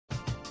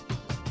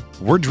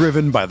We're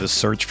driven by the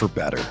search for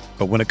better.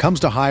 But when it comes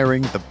to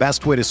hiring, the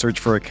best way to search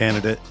for a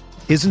candidate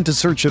isn't to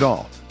search at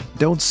all.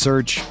 Don't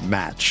search,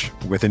 match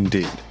with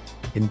Indeed.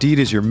 Indeed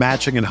is your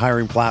matching and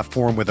hiring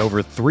platform with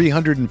over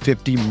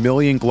 350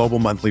 million global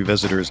monthly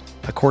visitors,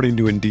 according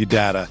to Indeed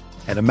data,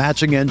 and a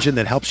matching engine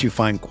that helps you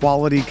find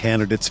quality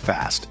candidates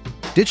fast.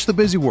 Ditch the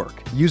busy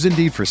work. Use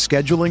Indeed for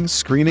scheduling,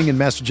 screening, and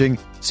messaging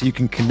so you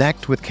can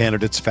connect with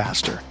candidates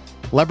faster.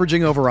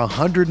 Leveraging over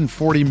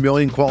 140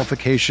 million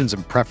qualifications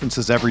and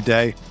preferences every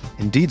day,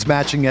 Indeed's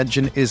matching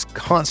engine is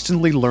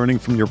constantly learning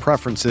from your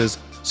preferences,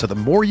 so the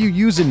more you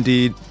use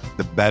Indeed,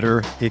 the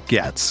better it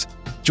gets.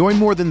 Join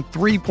more than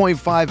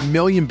 3.5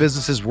 million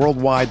businesses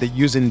worldwide that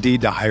use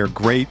Indeed to hire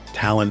great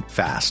talent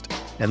fast.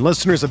 And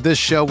listeners of this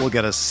show will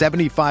get a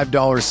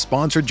 $75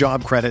 sponsored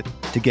job credit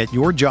to get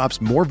your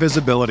jobs more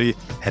visibility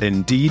at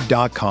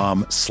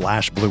Indeed.com/Blue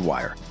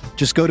Wire.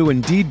 Just go to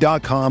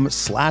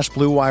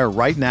Indeed.com/Blue Wire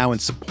right now and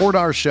support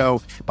our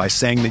show by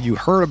saying that you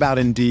heard about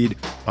Indeed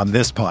on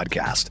this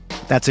podcast.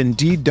 That's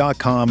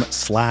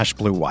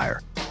Indeed.com/Blue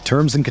Wire.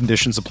 Terms and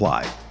conditions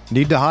apply.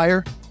 Need to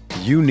hire?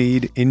 You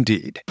need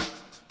Indeed.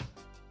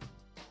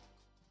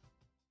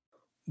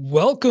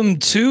 Welcome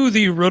to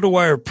the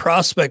RotoWire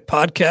Prospect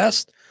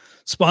Podcast,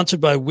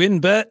 sponsored by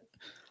WynnBET.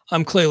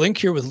 I'm Clay Link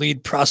here with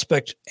lead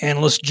prospect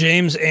analyst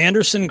James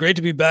Anderson. Great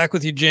to be back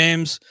with you,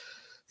 James.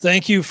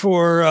 Thank you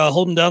for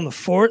holding down the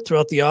fort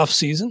throughout the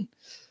offseason.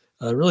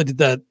 Really did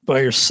that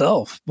by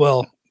yourself.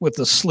 Well, with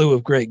a slew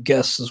of great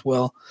guests as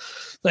well.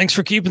 Thanks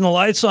for keeping the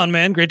lights on,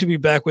 man. Great to be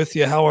back with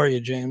you. How are you,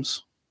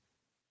 James?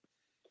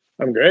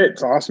 I'm great.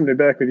 It's awesome to be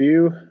back with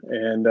you.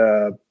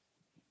 And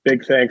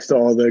big thanks to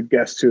all the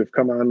guests who have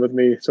come on with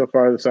me so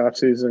far this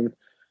offseason.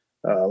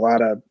 A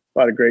lot of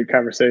great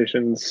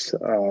conversations.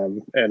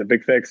 And a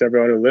big thanks to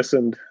everyone who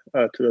listened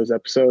to those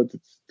episodes.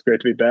 It's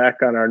great to be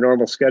back on our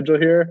normal schedule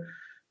here.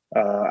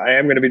 I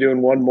am going to be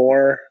doing one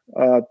more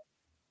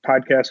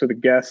podcast with a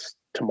guest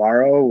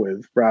tomorrow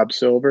with Rob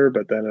Silver,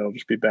 but then it'll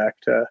just be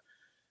back to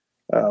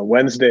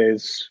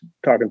Wednesdays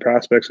talking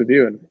prospects with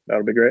you, and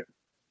that'll be great.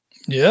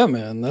 Yeah,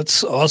 man,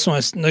 that's awesome.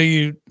 I know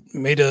you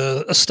made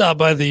a stop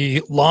by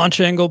the Launch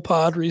Angle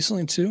pod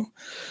recently too.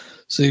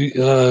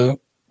 So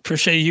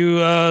appreciate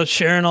you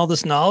sharing all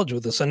this knowledge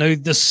with us. I know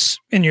this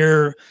in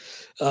your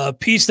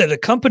piece that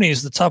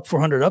accompanies the Top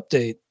 400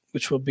 update,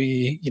 which will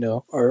be,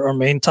 our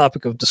main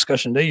topic of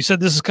discussion today. You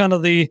said this is kind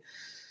of the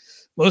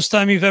most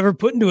time you've ever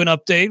put into an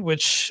update,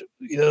 which,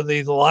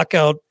 the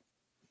lockout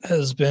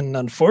has been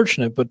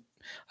unfortunate, but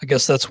I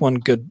guess that's one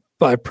good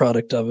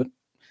byproduct of it.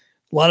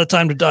 A lot of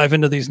time to dive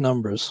into these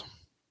numbers.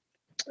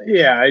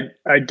 Yeah,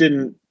 I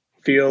didn't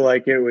feel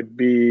like it would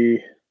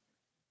be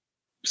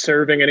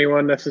serving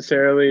anyone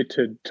necessarily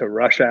to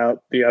rush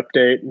out the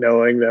update,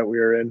 knowing that we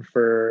were in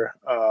for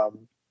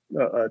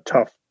a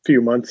tough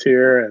few months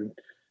here, and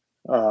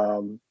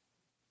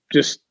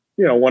just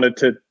wanted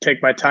to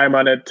take my time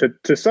on it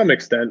to some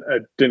extent. I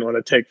didn't want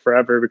to take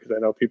forever because I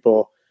know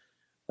people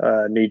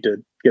need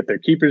to get their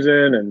keepers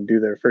in and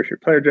do their first year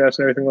player drafts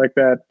and everything like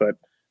that. But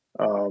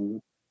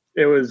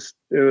it was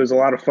a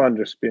lot of fun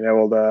just being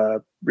able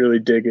to really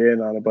dig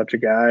in on a bunch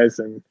of guys.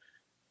 And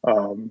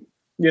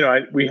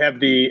we have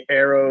the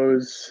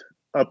arrows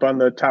up on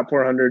the top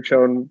 400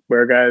 showing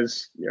where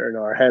guys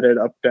are headed,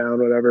 up,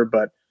 down, whatever.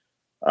 But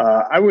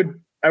I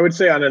would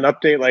say on an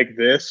update like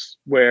this,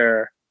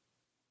 where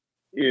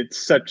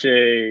it's such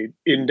a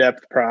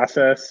in-depth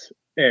process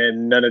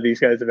and none of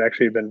these guys have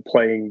actually been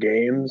playing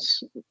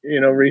games,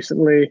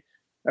 recently,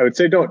 I would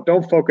say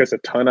don't focus a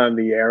ton on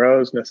the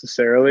arrows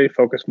necessarily.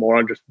 Focus more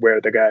on just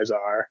where the guys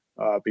are,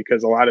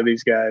 because a lot of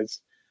these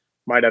guys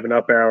might have an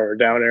up arrow or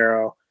down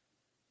arrow,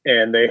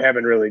 and they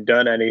haven't really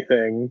done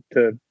anything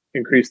to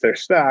increase their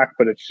stock,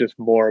 but it's just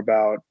more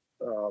about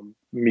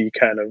me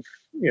kind of,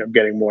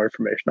 getting more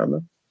information on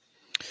them.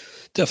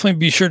 Definitely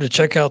be sure to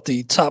check out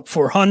the Top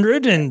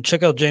 400 and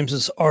check out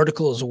James's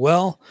article as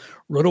well.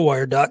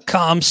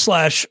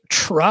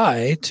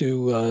 Rotowire.com/try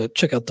to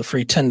check out the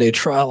free 10-day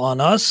trial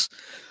on us.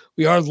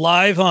 We are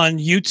live on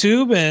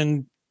YouTube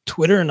and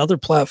Twitter and other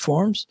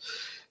platforms.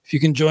 If you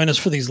can join us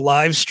for these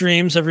live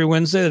streams every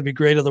Wednesday, that'd be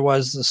great.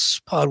 Otherwise, this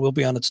pod will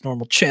be on its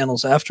normal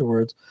channels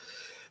afterwards.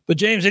 But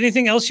James,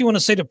 anything else you want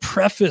to say to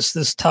preface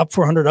this Top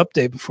 400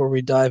 update before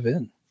we dive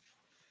in?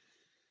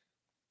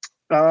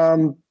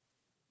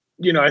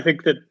 I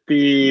think that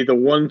the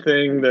one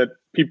thing that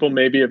people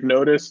maybe have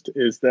noticed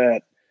is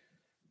that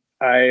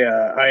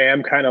I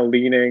am kind of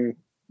leaning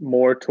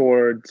more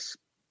towards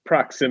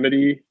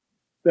proximity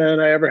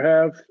than I ever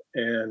have.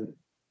 And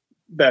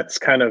that's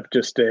kind of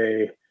just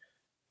a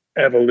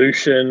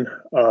evolution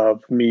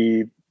of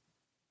me,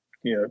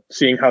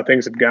 seeing how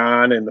things have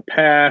gone in the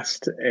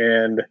past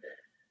and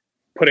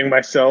putting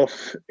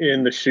myself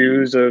in the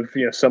shoes of,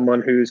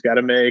 someone who's got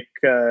to make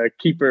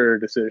keeper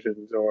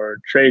decisions or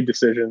trade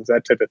decisions,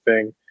 that type of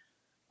thing.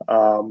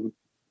 I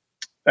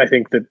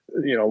think that,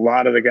 a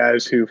lot of the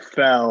guys who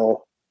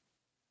fell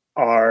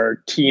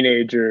are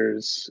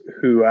teenagers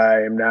who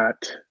I am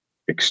not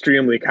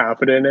extremely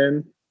confident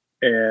in.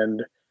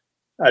 And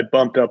I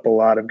bumped up a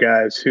lot of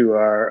guys who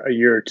are a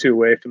year or two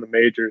away from the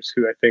majors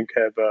who I think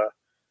have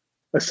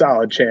a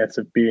solid chance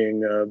of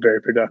being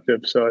very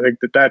productive. So I think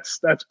that's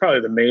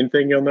probably the main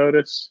thing you'll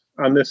notice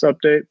on this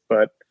update.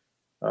 But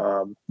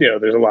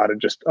there's a lot of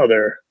just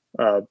other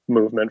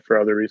movement for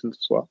other reasons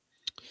as well.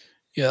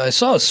 Yeah, I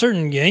saw a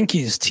certain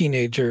Yankees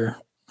teenager.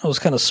 I was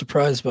kind of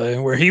surprised by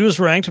where he was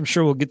ranked. I'm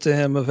sure we'll get to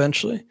him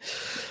eventually.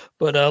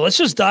 But let's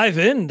just dive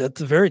in at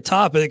the very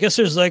top. I guess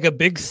there's like a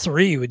big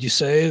three, would you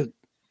say?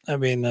 I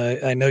mean,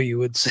 I know you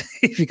would say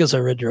because I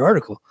read your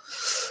article.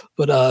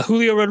 But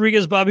Julio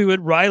Rodriguez, Bobby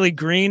Witt, Riley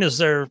Green, is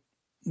there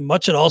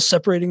much at all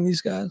separating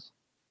these guys?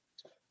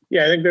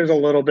 Yeah, I think there's a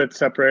little bit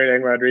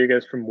separating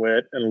Rodriguez from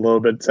Witt and a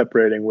little bit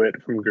separating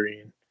Witt from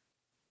Green.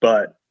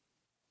 But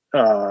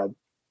I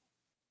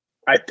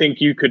think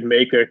you could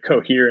make a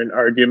coherent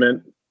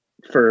argument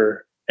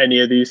for any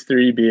of these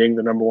three being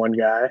the number one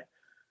guy.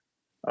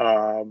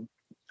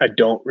 I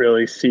don't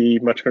really see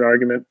much of an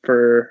argument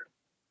for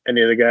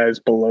any of the guys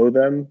below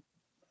them.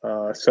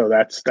 So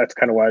that's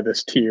kind of why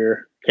this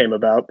tier came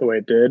about the way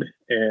it did.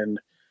 And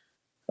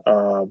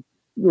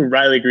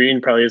Riley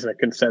Green probably isn't a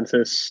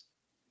consensus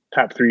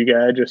top three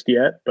guy just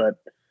yet, but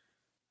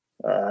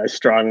I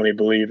strongly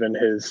believe in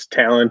his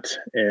talent,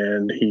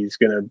 and he's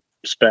going to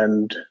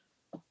spend,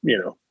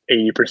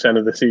 80%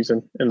 of the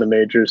season in the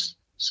majors.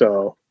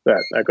 So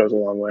that goes a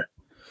long way.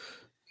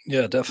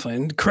 Yeah,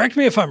 definitely. And correct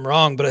me if I'm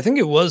wrong, but I think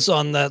it was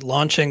on that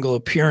launch angle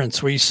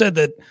appearance where you said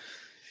that,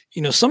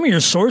 some of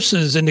your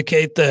sources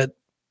indicate that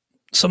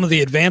some of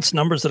the advanced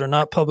numbers that are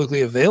not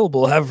publicly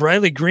available have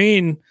Riley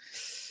Green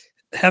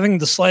having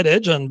the slight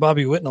edge on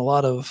Bobby Witt in a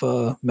lot of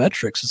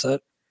metrics.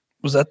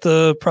 Was that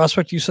the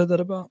prospect you said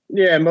that about?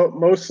 Yeah,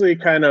 mostly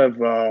kind of,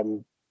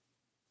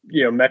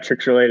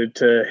 metrics related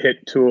to hit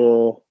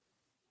tool,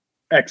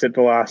 exit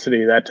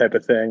velocity, that type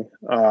of thing.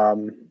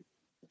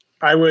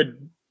 I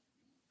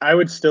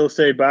would still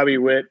say Bobby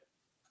Witt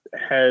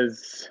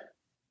has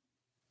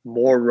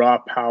more raw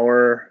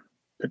power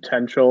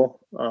potential.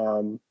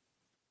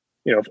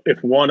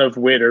 If one of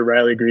Witt or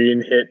Riley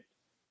Green hit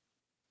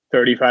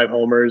 35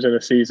 homers in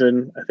a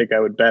season, I think I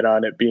would bet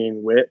on it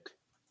being Witt.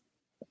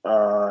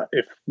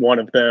 If one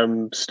of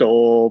them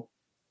stole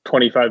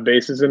 25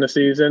 bases in a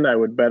season, I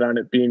would bet on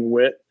it being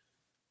Witt.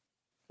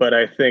 But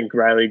I think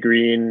Riley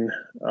Green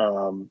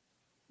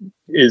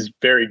is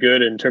very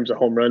good in terms of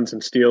home runs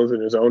and steals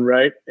in his own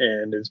right,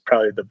 and is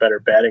probably the better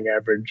batting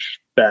average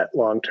bet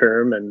long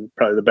term, and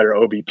probably the better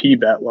OBP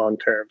bet long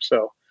term.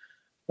 So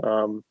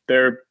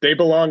they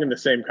belong in the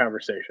same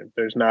conversation.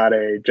 There's not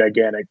a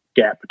gigantic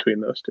gap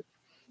between those two.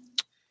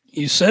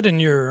 You said in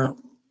your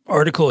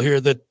article here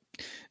that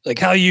like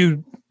how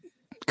you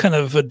kind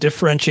of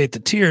differentiate the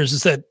tiers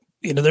is that,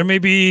 there may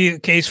be a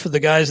case for the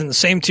guys in the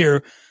same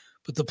tier,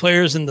 but the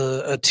players in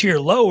the tier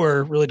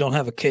lower really don't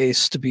have a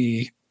case to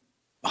be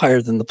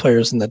higher than the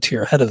players in the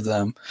tier ahead of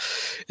them.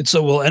 And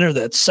so we'll enter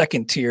that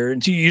second tier.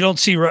 And you don't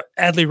see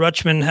Adley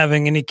Rutschman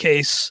having any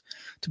case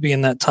to be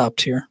in that top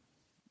tier.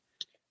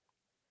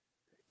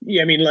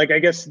 Yeah, I mean, I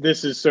guess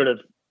this is sort of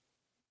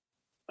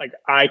like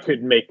I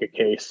could make a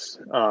case.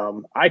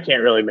 I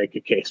can't really make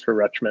a case for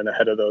Rutschman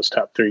ahead of those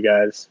top three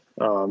guys.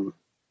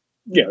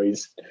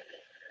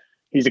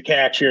 He's a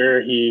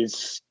catcher.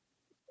 He's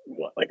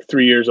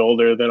 3 years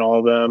older than all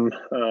of them,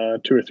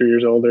 2 or 3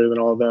 years older than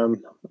all of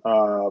them.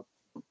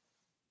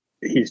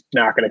 He's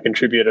not going to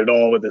contribute at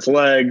all with his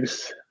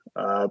legs.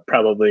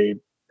 Probably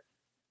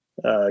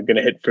going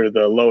to hit for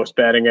the lowest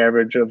batting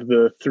average of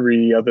the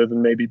three, other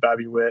than maybe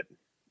Bobby Witt.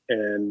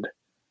 And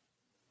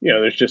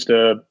there's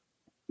a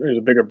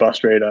bigger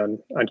bust rate on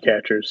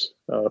catchers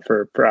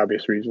for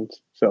obvious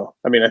reasons. So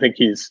I mean, I think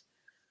he's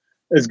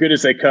as good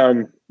as they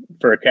come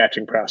for a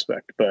catching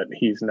prospect, but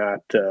he's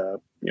not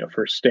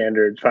for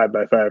standard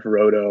 5x5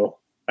 roto.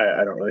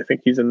 I don't really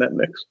think he's in that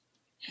mix.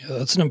 Yeah,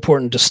 that's an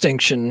important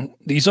distinction.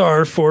 These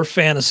are for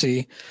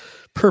fantasy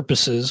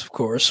purposes, of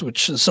course,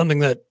 which is something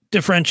that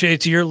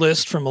differentiates your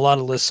list from a lot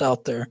of lists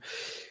out there.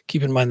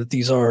 Keep in mind that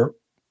these are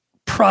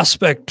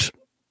prospect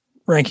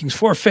rankings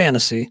for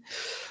fantasy.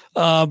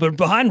 But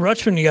behind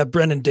Rutschman, you got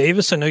Brendan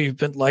Davis. I know you've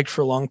been liked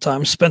for a long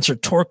time. Spencer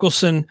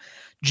Torkelson,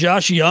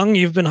 Josh Young,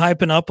 you've been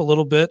hyping up a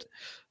little bit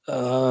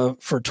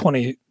for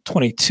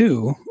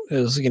 2022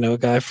 as, a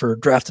guy for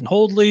draft and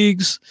hold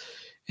leagues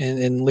and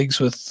in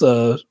leagues with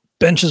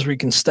benches where you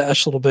can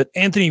stash a little bit.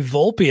 Anthony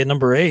Volpe at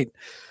number 8.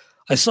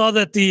 I saw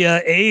that the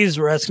A's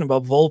were asking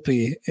about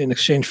Volpe in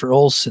exchange for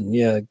Olsen.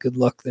 Yeah, good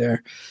luck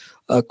there.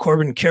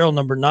 Corbin Carroll,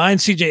 number 9.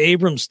 CJ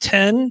Abrams,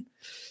 10.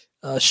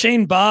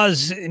 Shane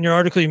Baz, in your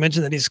article, you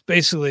mentioned that he's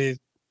basically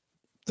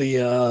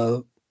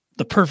the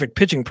perfect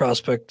pitching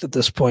prospect at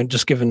this point,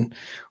 just given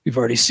we've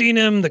already seen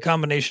him, the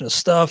combination of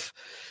stuff,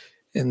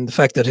 and the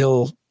fact that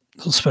he'll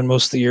spend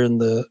most of the year in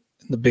the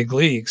big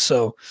league.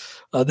 So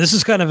this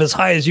is kind of as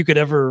high as you could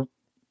ever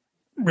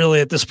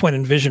really at this point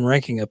envision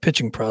ranking a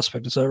pitching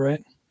prospect. Is that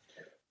right?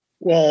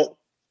 Well,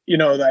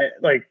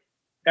 like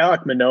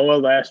Alek Manoah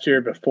last year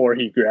before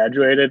he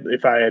graduated,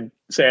 if I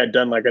had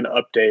done like an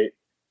update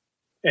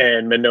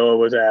and Manoah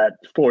was at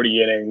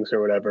 40 innings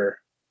or whatever,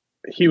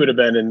 he would have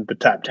been in the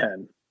top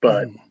 10.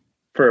 But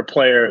for a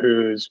player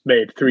who's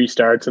made 3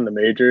 starts in the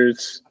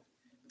majors,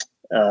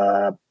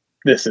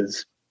 this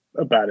is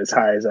about as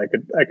high as I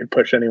could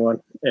push anyone.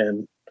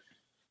 And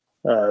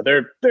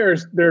there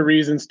are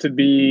reasons to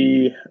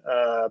be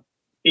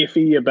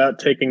iffy about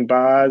taking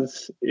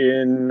Boz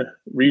in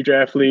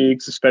redraft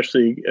leagues,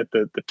 especially at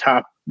the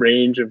top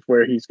range of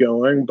where he's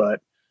going. But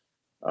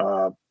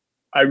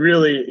I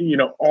really,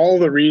 all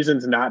the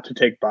reasons not to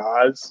take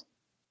Boz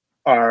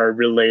are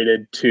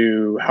related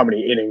to how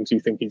many innings you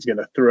think he's going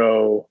to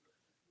throw.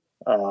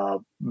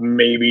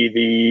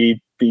 Maybe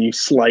the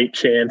slight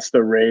chance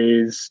the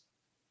Rays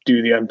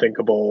do the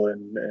unthinkable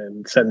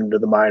and send him to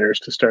the minors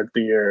to start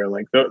the year.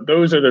 Like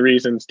those are the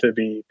reasons to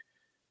be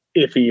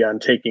iffy on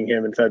taking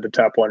him inside the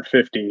top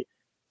 150.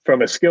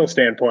 From a skill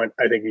standpoint,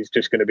 I think he's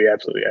just going to be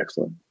absolutely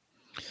excellent.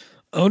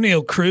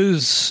 O'Neill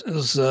Cruz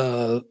is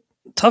a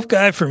tough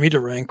guy for me to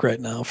rank right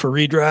now for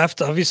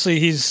redraft. Obviously,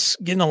 he's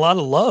getting a lot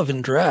of love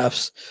in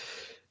drafts.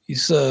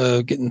 He's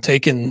getting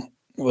taken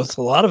with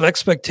a lot of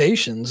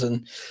expectations,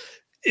 and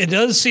it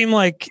does seem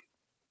like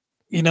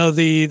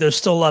there's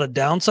still a lot of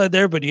downside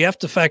there, but you have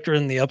to factor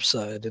in the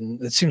upside,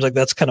 and it seems like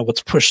that's kind of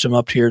what's pushed him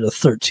up here to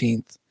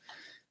 13th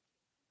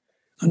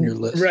on your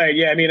list. Right.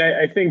 Yeah. I mean,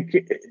 I think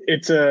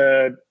it's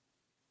a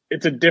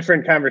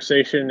different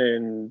conversation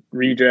in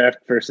redraft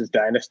versus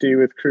dynasty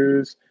with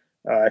Cruz.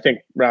 I think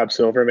Rob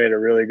Silver made a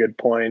really good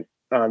point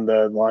on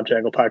the Launch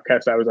Angle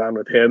podcast I was on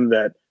with him,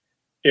 that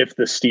if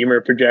the steamer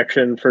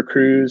projection for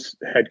Cruz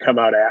had come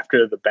out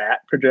after the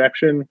bat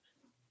projection,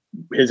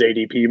 his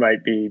ADP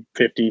might be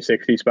 50,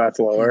 60 spots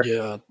lower.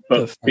 Yeah,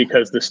 but definitely.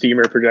 Because the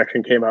steamer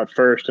projection came out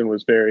first and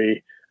was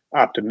very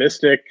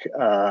optimistic,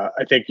 I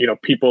think,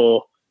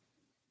 people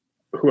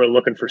who are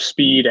looking for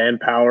speed and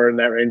power in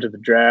that range of the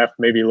draft,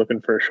 maybe looking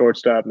for a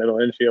shortstop, middle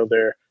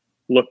infielder,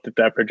 looked at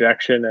that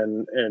projection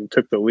and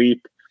took the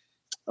leap.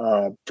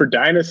 For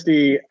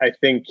dynasty, I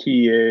think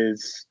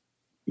he's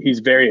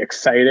very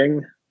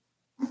exciting.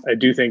 I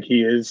do think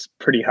he is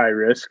pretty high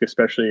risk,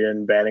 especially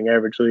in batting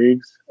average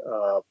leagues.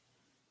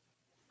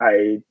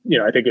 I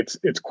think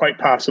it's quite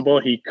possible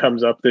he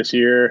comes up this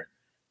year.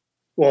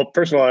 Well,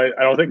 first of all, I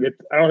don't think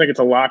it's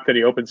a lock that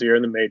he opens the year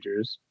in the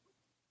majors,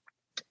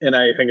 and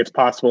I think it's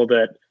possible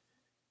that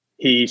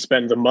he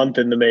spends a month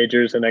in the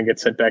majors and then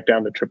gets sent back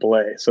down to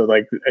AAA. So,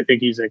 I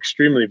think he's an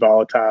extremely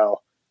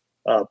volatile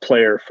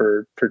player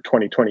for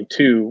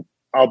 2022,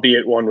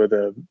 albeit one with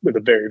a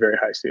very, very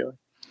high ceiling.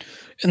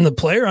 And the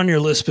player on your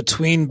list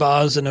between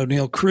Boz and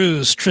O'Neill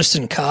Cruz,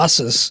 Tristan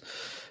Casas,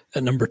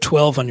 at number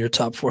 12 on your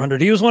top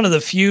 400. He was one of the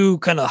few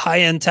kind of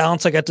high-end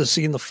talents I got to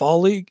see in the fall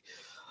league.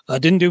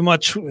 Didn't do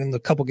much in the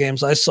couple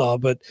games I saw,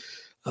 but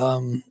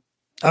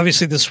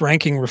obviously this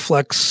ranking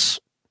reflects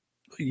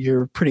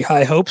your pretty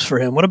high hopes for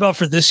him. What about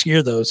for this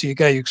year, though? Is he a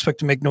guy you expect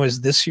to make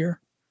noise this year?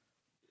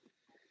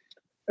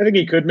 I think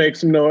he could make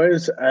some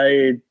noise.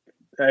 I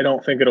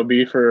don't think it'll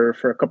be for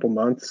a couple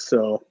months.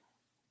 So,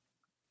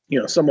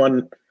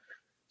 someone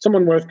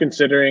worth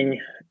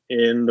considering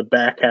in the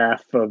back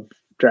half of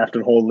draft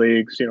and hold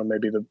leagues,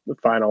 maybe the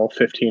final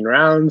 15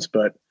 rounds,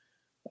 but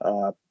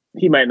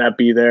he might not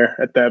be there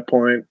at that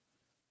point.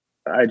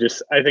 I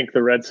think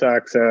the Red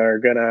Sox are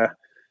gonna,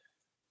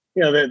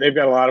 they've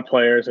got a lot of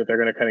players that they're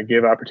gonna kind of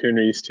give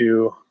opportunities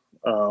to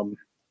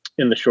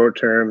in the short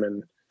term,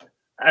 and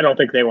I don't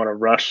think they want to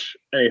rush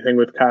anything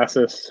with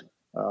Casas.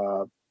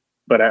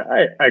 But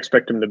I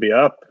expect him to be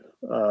up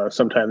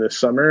sometime this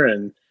summer,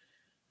 and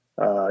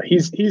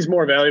he's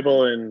more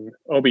valuable in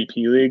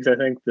OBP leagues, I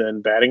think,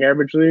 than batting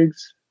average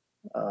leagues.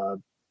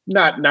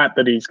 Not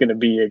that he's going to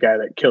be a guy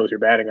that kills your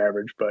batting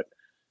average, but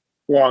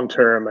long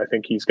term, I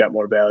think he's got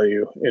more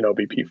value in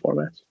OBP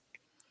formats.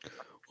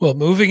 Well,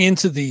 moving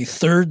into the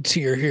third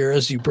tier here,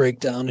 as you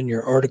break down in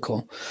your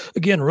article,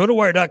 again,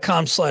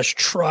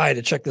 rotowire.com/try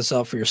to check this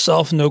out for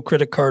yourself. No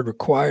credit card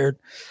required.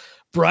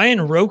 Brian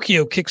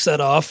Rocchio kicks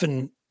that off,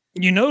 and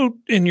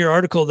in your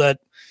article that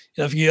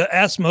if you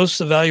ask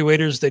most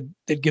evaluators,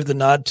 they'd give the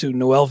nod to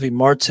Noelvi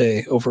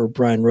Marte over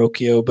Brian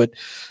Rocchio. But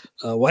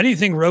why do you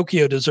think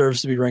Rocchio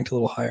deserves to be ranked a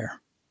little higher?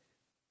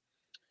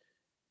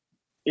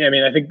 Yeah, I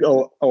mean, I think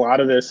a lot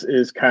of this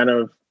is kind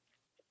of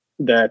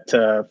that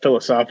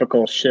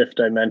philosophical shift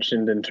I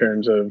mentioned in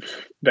terms of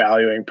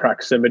valuing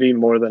proximity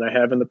more than I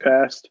have in the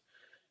past.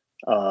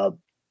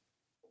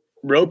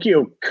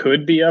 Rocchio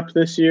could be up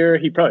this year.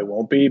 He probably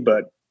won't be,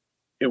 but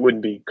it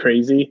wouldn't be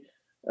crazy.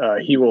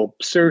 He will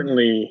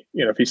certainly,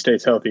 if he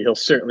stays healthy, he'll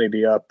certainly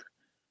be up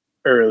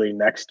early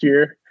next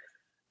year.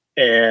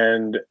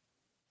 And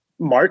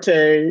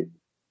Marte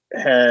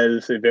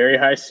has a very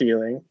high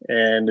ceiling,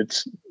 and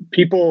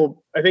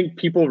I think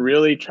people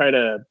really try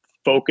to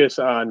focus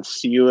on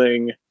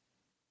ceiling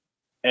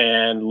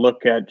and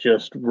look at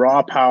just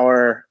raw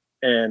power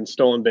and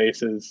stolen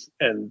bases,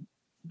 and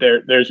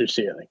there's your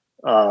ceiling.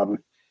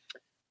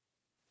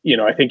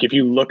 I think if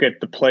you look at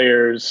the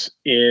players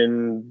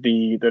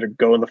that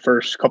go in the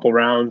first couple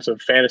rounds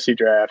of fantasy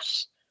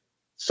drafts,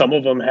 some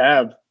of them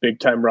have big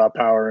time raw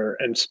power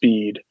and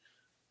speed.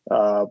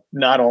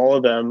 not all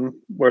of them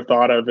were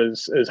thought of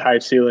as high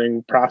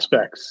ceiling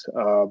prospects.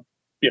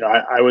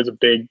 I was a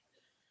big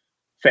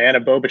fan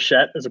of Bo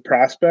Bichette as a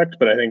prospect,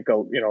 but I think a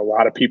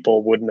lot of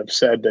people wouldn't have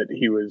said that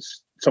he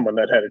was someone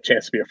that had a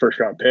chance to be a first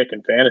round pick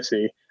in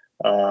fantasy.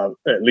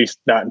 At least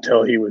not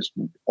until he was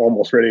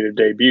almost ready to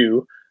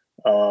debut.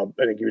 I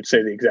think you would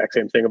say the exact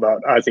same thing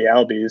about Ozzie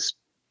Albies.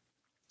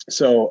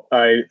 So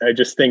I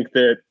just think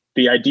that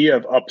the idea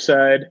of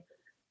upside,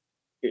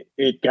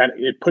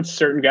 it puts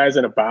certain guys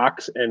in a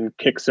box and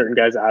kicks certain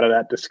guys out of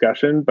that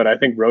discussion. But I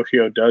think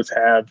Rocchio does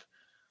have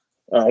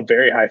a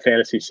very high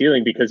fantasy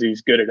ceiling because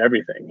he's good at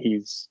everything.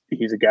 He's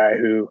a guy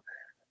who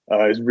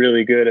is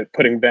really good at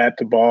putting bat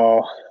to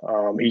ball.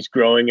 He's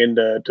growing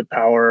into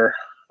power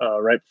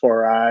right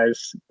before our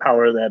eyes,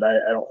 power that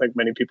I don't think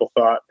many people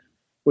thought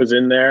was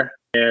in there.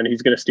 And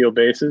he's going to steal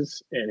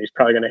bases, and he's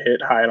probably going to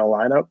hit high in a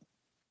lineup.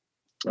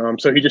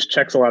 So he just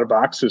checks a lot of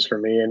boxes for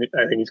me, and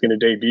I think he's going to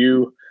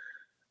debut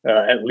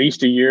at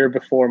least a year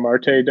before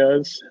Marte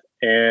does.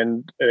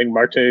 And I think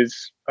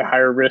Marte's a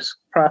higher risk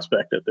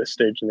prospect at this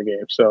stage in the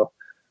game. So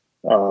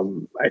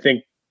I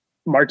think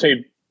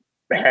Marte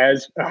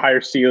has a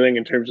higher ceiling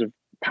in terms of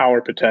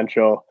power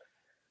potential.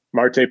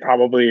 Marte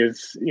probably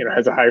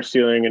has a higher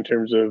ceiling in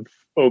terms of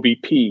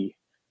OBP,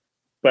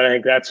 but I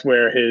think that's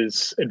where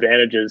his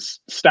advantages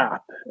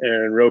stop.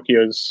 And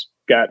Rocchio's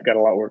got a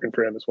lot working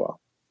for him as well.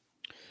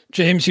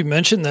 James, you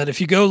mentioned that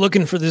if you go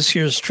looking for this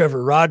year's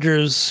Trevor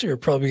Rogers, you're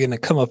probably going to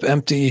come up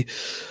empty.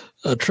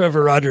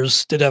 Trevor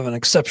Rogers did have an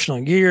exceptional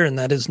year, and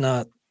that is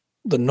not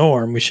the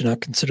norm. We should not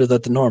consider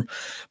that the norm.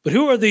 But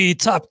who are the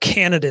top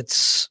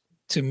candidates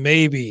to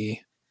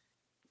maybe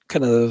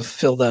kind of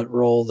fill that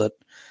role that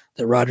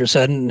Rogers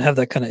had and have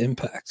that kind of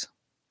impact?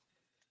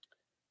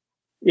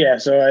 Yeah,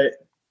 so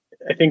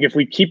I think if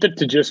we keep it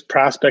to just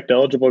prospect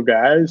eligible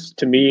guys,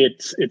 to me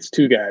it's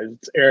two guys.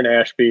 It's Aaron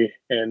Ashby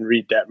and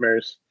Reed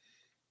Detmers.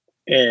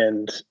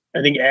 And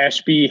I think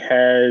Ashby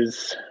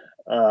has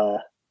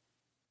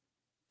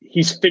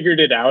he's figured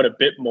it out a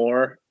bit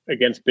more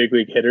against big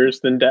league hitters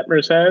than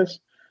Detmers has.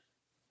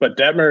 But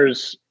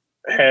Detmers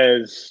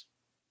has,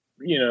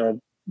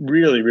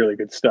 really, really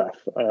good stuff.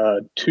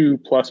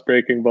 2+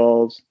 breaking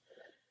balls.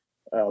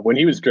 When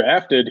he was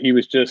drafted, it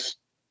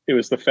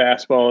was the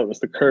fastball, it was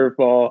the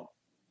curveball.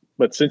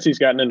 But since he's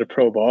gotten into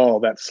pro ball,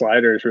 that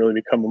slider has really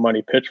become a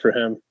money pitch for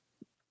him.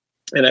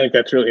 And I think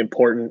that's really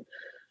important,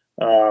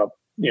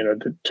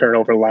 to turn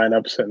over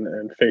lineups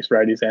and face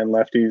righties and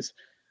lefties.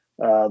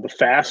 The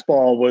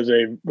fastball was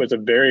a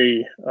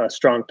very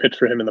strong pitch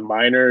for him in the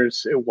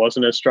minors. It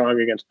wasn't as strong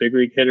against big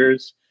league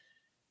hitters.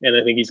 And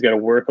I think he's got to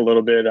work a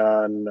little bit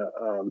on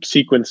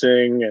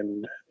sequencing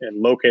and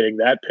locating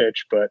that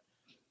pitch. But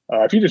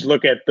if you just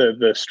look at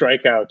the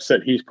strikeouts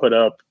that he's put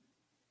up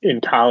in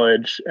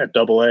college, at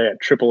AA,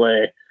 at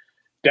AAA,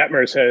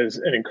 Detmers has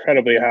an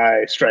incredibly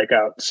high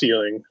strikeout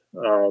ceiling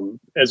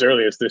as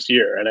early as this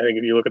year. And I think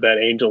if you look at that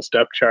Angels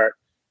depth chart,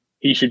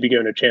 he should be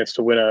given a chance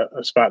to win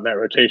a spot in that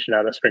rotation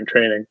out of spring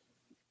training.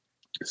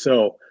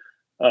 So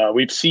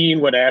we've seen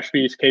what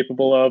Ashby is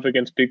capable of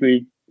against big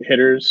league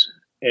hitters,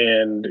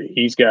 and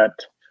he's got,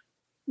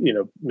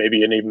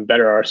 maybe an even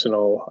better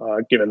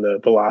arsenal given the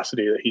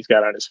velocity that he's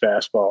got on his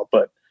fastball.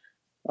 But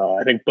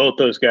I think both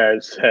those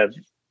guys have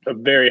a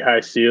very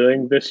high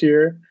ceiling this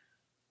year.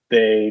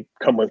 They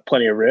come with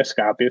plenty of risk,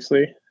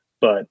 obviously,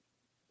 but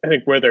I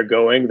think where they're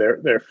going,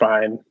 they're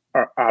fine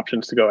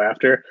options to go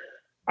after.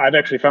 I've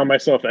actually found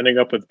myself ending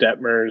up with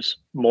Detmers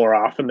more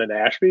often than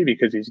Ashby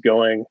because he's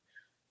going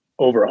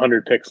over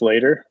 100 picks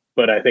later,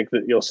 but I think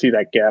that you'll see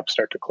that gap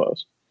start to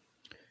close.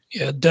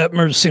 Yeah,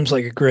 Detmers seems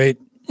like a great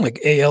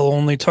AL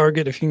only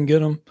target if you can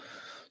get him.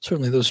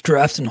 Certainly those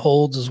draft and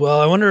holds as well.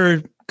 I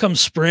wonder, come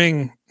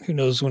spring, who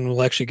knows when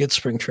we'll actually get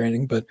spring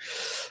training, but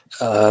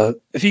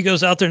if he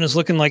goes out there and is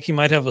looking like he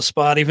might have a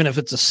spot, even if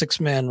it's a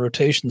 6-man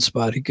rotation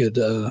spot, he could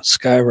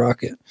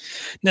skyrocket.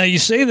 Now, you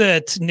say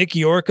that Nick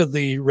York of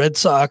the Red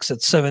Sox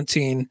at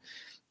 17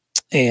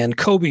 and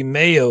Kobe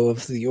Mayo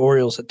of the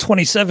Orioles at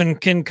 27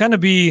 can kind of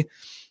be,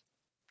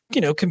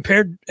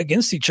 compared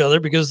against each other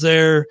because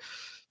they've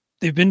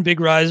been big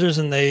risers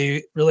and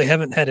they really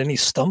haven't had any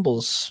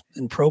stumbles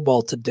in pro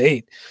ball to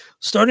date.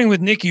 Starting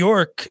with Nick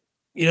York,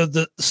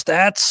 the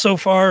stats so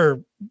far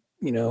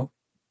are,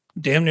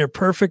 damn near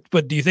perfect,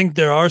 but do you think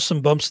there are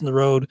some bumps in the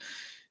road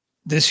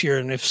this year?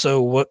 And if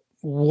so,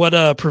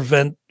 what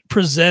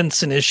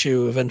presents an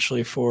issue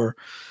eventually for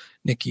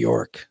Nick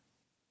York?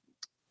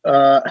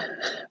 I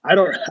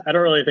don't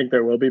really think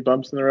there will be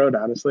bumps in the road.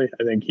 Honestly,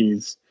 I think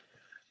he's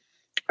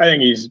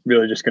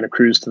really just going to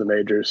cruise to the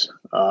majors.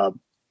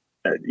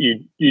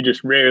 You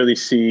just rarely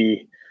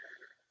see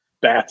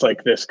bats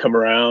like this come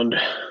around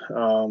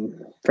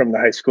from the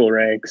high school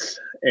ranks,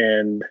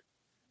 and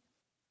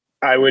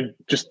I would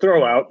just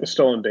throw out the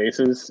stolen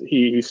bases.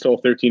 He stole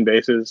 13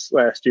 bases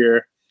last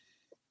year.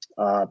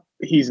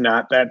 He's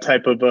not that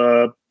type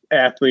of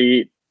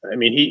athlete. I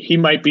mean, he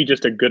might be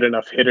just a good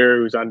enough hitter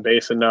who's on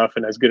base enough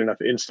and has good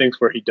enough instincts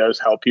where he does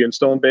help you in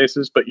stolen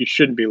bases, but you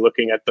shouldn't be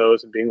looking at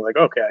those and being like,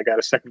 okay, I got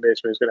a second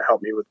baseman who's going to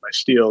help me with my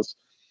steals.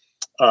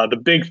 The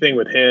big thing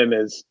with him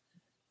is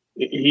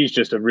he's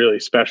just a really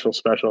special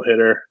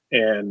hitter.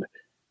 And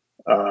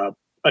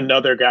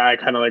another guy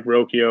kind of like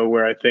Rocchio,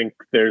 where I think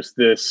there's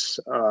this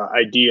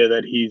idea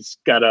that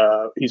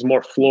he's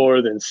more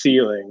floor than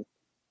ceiling.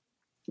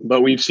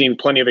 But we've seen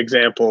plenty of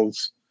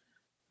examples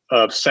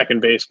of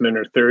second baseman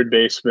or third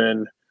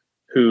baseman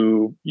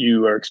who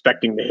you are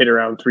expecting to hit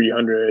around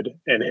 300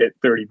 and hit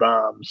 30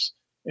 bombs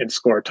and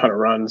score a ton of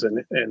runs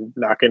and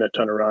knock in a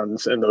ton of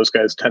runs. And those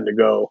guys tend to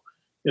go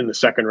in the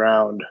second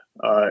round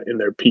in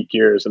their peak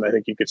years. And I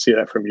think you could see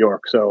that from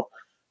York. So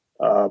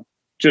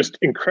just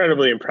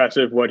incredibly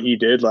impressive what he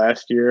did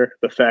last year.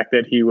 The fact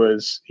that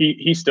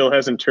he still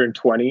hasn't turned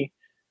 20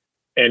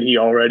 and he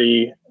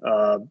already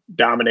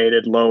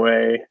dominated low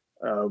A,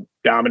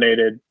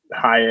 dominated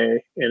high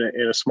A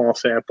in a small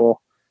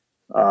sample.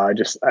 I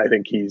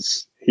think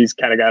he's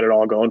kind of got it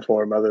all going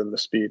for him other than the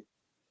speed.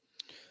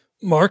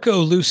 Marco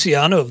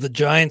Luciano of the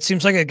Giants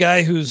seems like a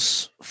guy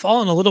who's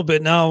fallen a little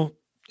bit now.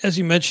 As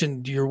you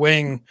mentioned, you're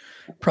weighing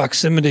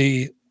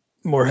proximity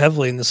more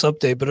heavily in this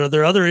update, but are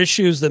there other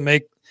issues that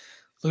make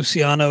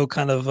Luciano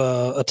kind of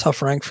a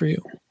tough rank for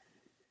you?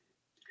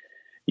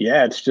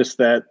 Yeah, it's just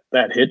that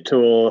hit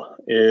tool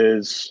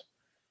is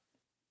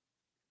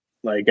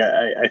like,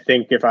 I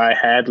think if I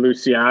had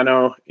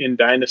Luciano in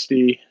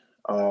Dynasty,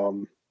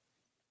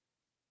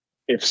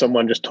 if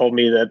someone just told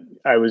me that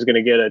I was going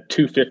to get a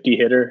 250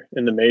 hitter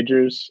in the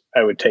majors,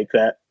 I would take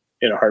that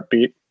in a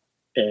heartbeat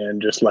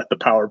and just let the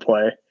power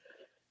play.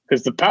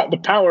 Because the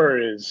power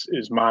is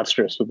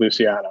monstrous with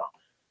Luciano,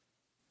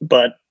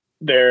 but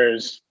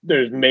there's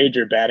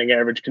major batting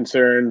average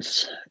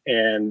concerns,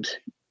 and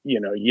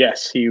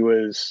yes, he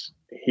was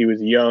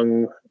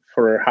young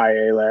for high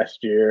A last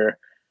year.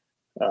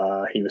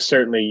 He was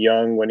certainly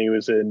young when he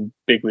was in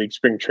big league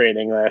spring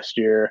training last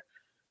year.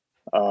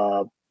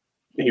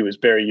 He was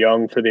very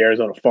young for the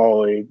Arizona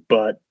Fall League,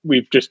 but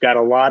we've just got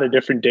a lot of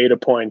different data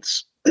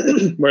points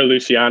where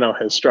Luciano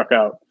has struck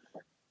out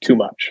too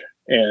much.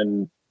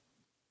 And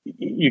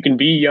you can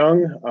be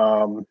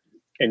young,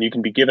 and you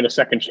can be given a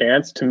second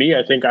chance. To me,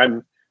 I think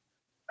I'm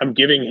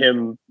giving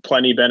him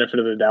plenty benefit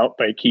of the doubt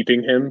by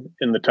keeping him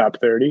in the top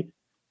 30.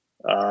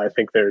 I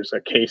think there's a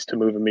case to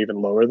move him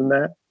even lower than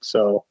that.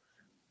 So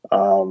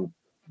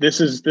this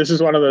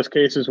is one of those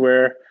cases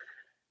where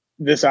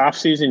this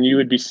offseason you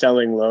would be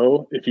selling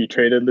low if you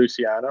traded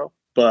Luciano,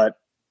 but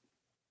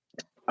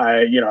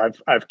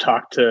I've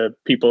talked to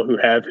people who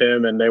have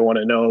him and they want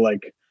to know,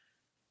 like,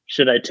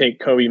 should I take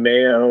Kobe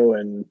Mayo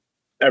and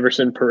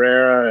Everson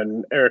Pereira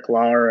and Eric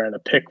Lauer and a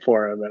pick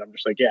for him? And I'm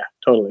just like, yeah,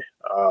 totally.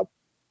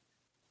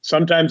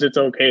 Sometimes it's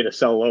okay to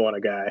sell low on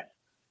a guy,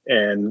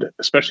 and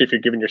especially if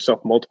you're giving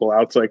yourself multiple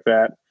outs like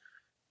that.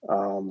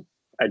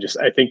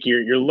 I think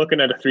you're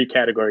looking at a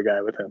 3-category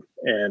guy with him,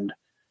 and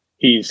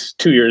he's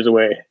 2 years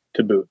away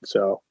to boot.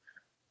 So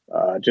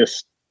it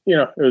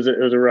was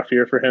a rough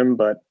year for him,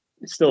 but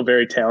he's still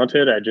very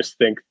talented. I just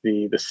think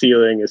the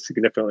ceiling is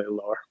significantly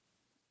lower.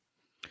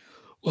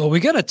 Well, we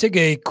got to take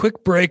a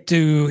quick break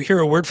to hear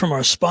a word from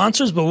our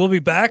sponsors, but we'll be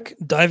back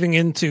diving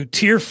into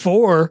Tier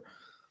 4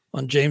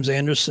 on James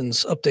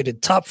Anderson's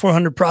updated top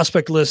 400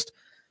 prospect list.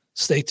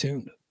 Stay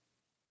tuned.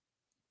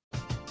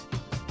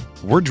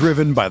 We're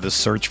driven by the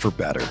search for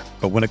better.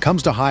 But when it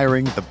comes to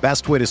hiring, the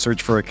best way to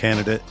search for a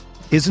candidate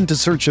isn't to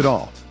search at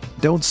all.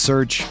 Don't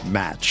search,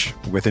 match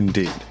with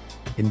Indeed.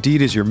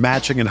 Indeed is your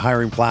matching and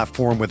hiring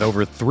platform with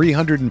over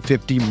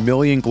 350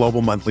 million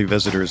global monthly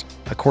visitors,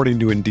 according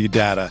to Indeed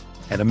data,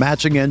 and a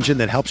matching engine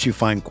that helps you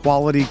find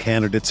quality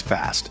candidates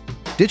fast.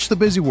 Ditch the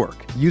busy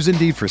work. Use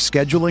Indeed for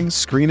scheduling,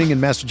 screening,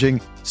 and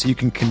messaging so you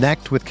can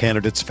connect with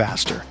candidates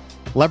faster.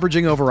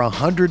 Leveraging over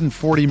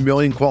 140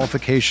 million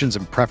qualifications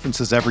and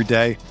preferences every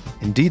day,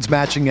 Indeed's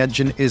matching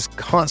engine is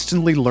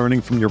constantly learning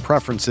from your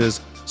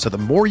preferences, so the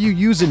more you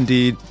use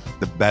Indeed,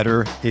 the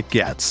better it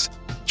gets.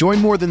 Join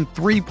more than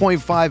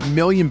 3.5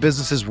 million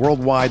businesses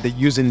worldwide that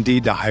use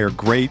Indeed to hire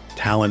great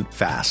talent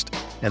fast.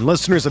 And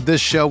listeners of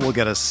this show will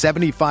get a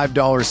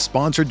 $75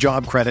 sponsored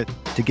job credit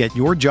to get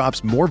your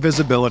jobs more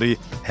visibility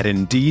at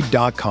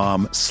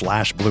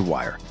Indeed.com/Blue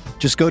Wire.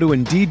 Just go to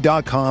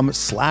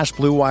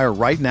Indeed.com/Blue Wire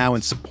right now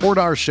and support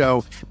our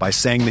show by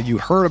saying that you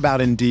heard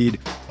about Indeed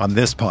on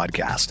this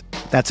podcast.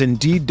 That's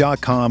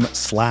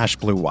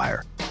Indeed.com/Blue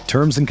Wire.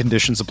 Terms and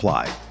conditions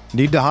apply.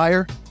 Need to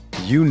hire?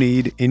 You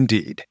need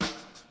Indeed.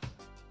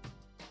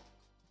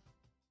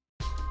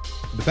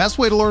 The best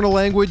way to learn a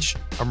language?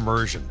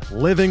 Immersion.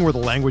 Living where the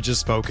language is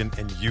spoken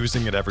and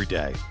using it every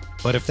day.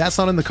 But if that's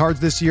not in the cards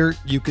this year,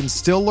 you can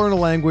still learn a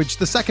language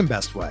the second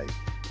best way,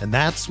 and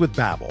that's with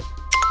Babbel.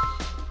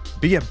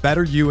 Be a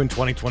better you in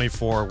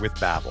 2024 with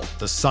Babbel,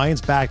 the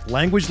science-backed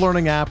language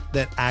learning app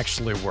that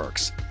actually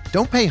works.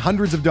 Don't pay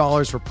hundreds of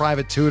dollars for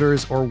private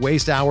tutors or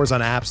waste hours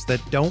on apps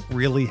that don't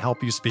really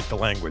help you speak the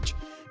language.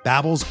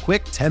 Babbel's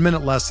quick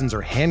 10-minute lessons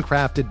are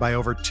handcrafted by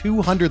over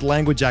 200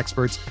 language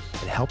experts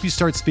and help you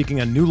start speaking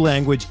a new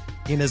language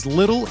in as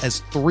little as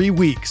 3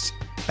 weeks.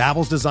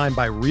 Babbel's designed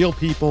by real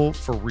people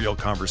for real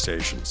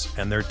conversations,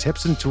 and their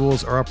tips and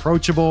tools are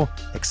approachable,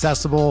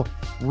 accessible,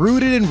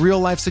 rooted in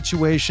real-life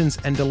situations,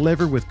 and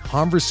delivered with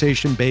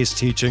conversation-based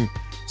teaching,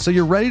 so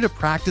you're ready to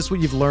practice what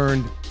you've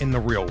learned in the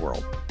real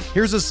world.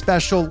 Here's a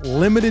special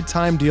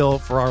limited-time deal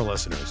for our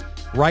listeners.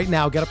 Right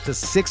now, get up to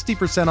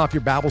 60% off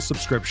your Babbel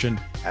subscription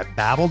at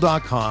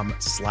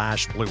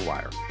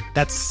babbel.com/BlueWire.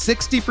 That's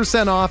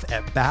 60% off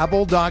at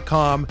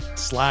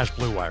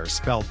babbel.com/BlueWire,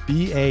 spelled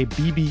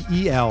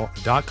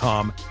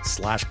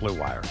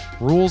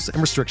BABBEL.com/BlueWire. Rules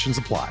and restrictions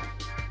apply.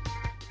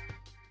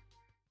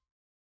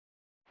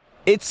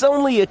 It's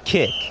only a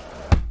kick,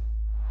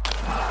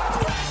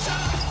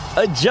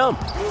 a jump,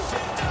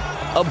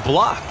 a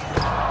block.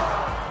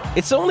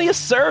 It's only a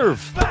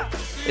serve.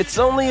 It's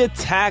only a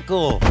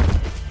tackle,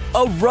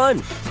 a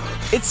run.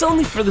 It's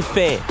only for the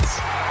fans.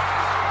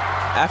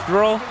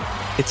 After all,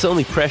 it's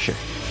only pressure.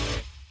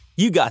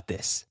 You got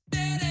this.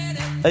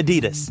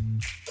 Adidas.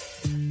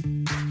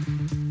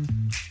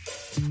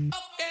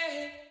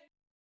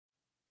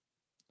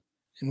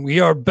 And we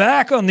are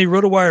back on the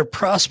RotoWire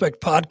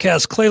Prospect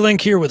Podcast. Clay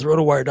Link here with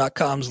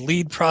RotoWire.com's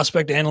lead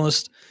prospect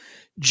analyst,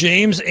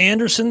 James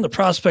Anderson. The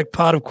Prospect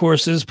Pod, of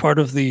course, is part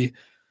of the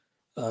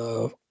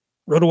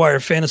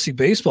RotoWire Fantasy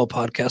Baseball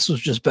Podcast. It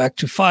was just back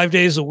to 5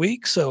 days a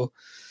week. So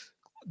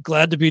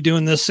glad to be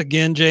doing this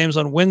again, James,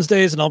 on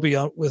Wednesdays. And I'll be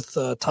out with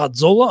Todd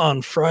Zola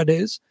on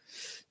Fridays.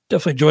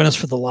 Definitely join us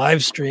for the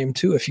live stream,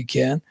 too, if you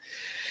can.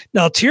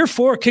 Now, Tier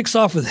 4 kicks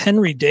off with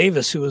Henry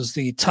Davis, who was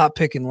the top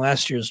pick in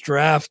last year's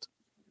draft.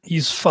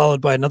 He's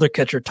followed by another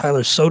catcher,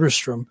 Tyler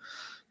Soderstrom.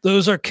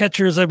 Those are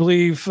catchers, I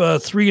believe,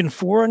 3 and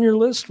 4 on your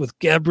list, with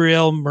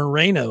Gabriel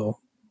Moreno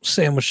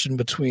sandwiched in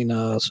between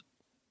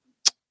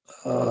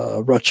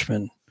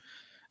Rutschman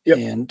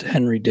and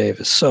Henry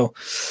Davis. So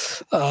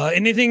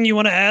anything you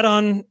want to add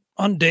on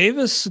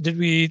Davis?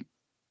 Did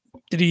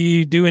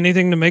he do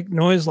anything to make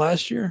noise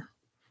last year?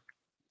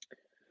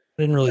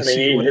 I didn't really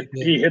see what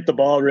he hit the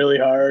ball really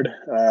hard.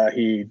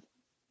 He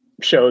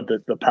showed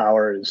that the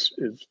power is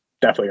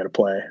definitely going to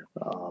play.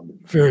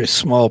 Very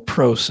small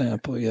pro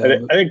sample. Yeah.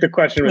 I think the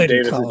question with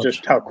Davis is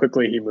just how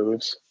quickly he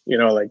moves. You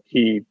know, like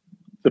the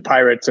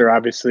Pirates are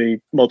obviously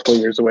multiple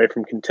years away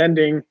from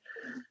contending.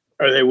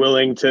 Are they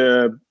willing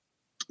to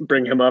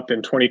bring him up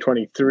in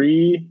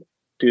 2023?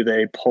 Do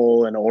they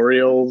pull an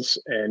Orioles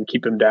and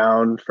keep him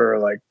down for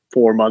like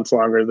 4 months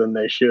longer than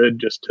they should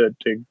just to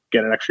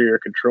get an extra year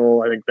of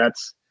control? I think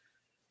that's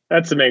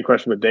the main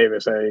question with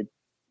Davis. I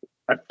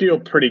feel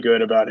pretty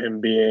good about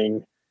him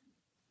being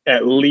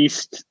at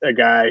least a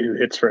guy who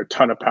hits for a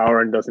ton of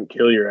power and doesn't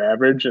kill your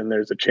average. And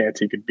there's a chance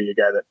he could be a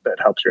guy that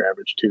helps your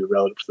average too,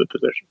 relative to the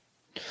position.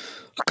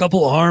 A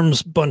couple of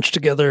arms bunched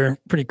together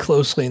pretty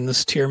closely in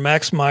this tier.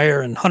 Max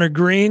Meyer and Hunter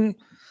Green.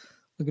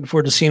 Looking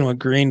forward to seeing what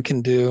Green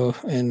can do.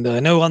 And I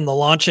know on the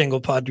Launch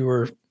Angle pod, you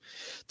were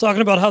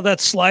talking about how that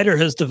slider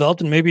has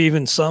developed, and maybe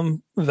even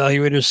some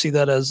evaluators see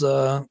that as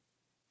the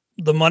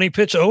money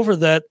pitch over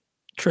that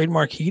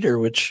trademark heater,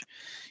 which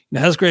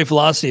has great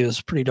velocity.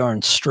 It's pretty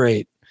darn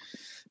straight.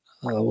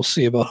 We'll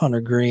see about Hunter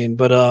Green.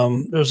 But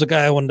there's a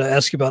guy I wanted to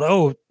ask you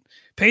about.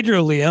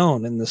 Pedro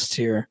Leon in this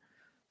tier.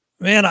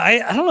 Man,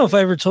 I don't know if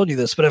I ever told you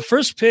this, but at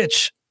first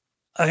pitch,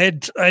 I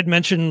had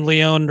mentioned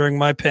Leon during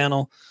my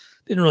panel.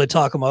 Didn't really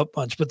talk him up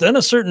much. But then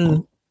a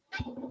certain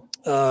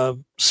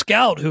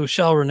scout who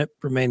shall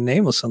remain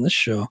nameless on this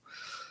show,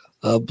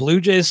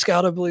 Blue Jays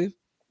scout, I believe,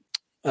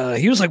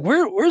 he was like,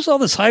 where's all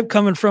this hype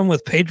coming from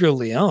with Pedro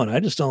Leon? I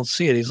just don't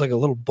see it. He's like a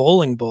little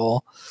bowling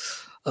ball.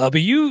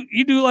 But you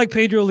do like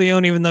Pedro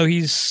Leon, even though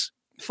he's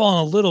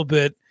fallen a little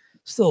bit,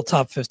 still a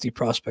top 50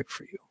 prospect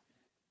for you.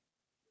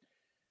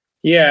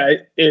 Yeah,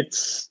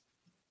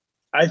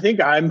 I think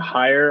I'm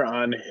higher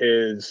on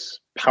his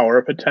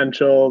power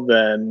potential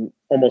than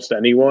almost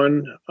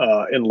anyone,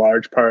 in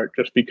large part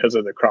just because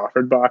of the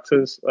Crawford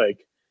boxes. I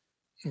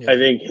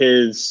think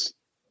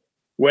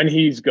when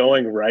he's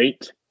going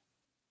right,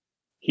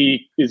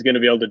 he is going to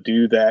be able to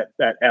do that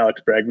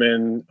Alex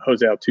Bregman,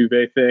 Jose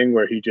Altuve thing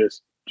where he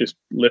just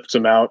lifts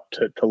him out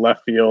to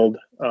left field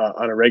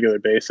on a regular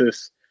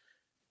basis.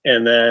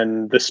 And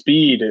then the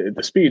speed's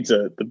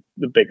the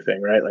big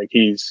thing, right? Like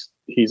he's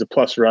a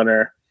plus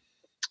runner.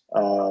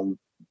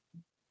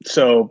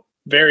 So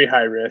very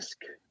high risk,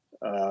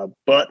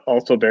 but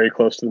also very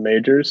close to the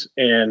majors.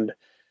 And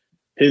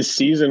his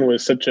season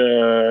was such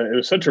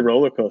a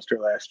roller coaster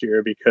last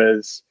year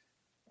because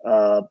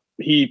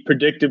he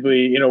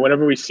predictably,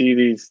 whenever we see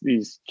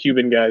these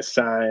Cuban guys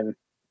sign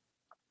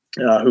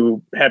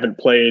who haven't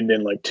played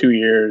in like 2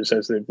 years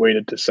as they've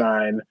waited to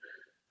sign,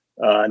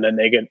 and then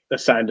they get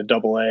assigned to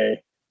AA,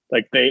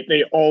 like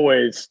they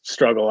always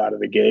struggle out of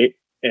the gate.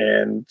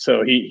 And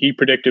so he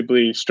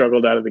predictably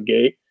struggled out of the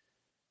gate.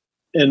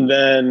 And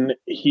then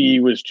he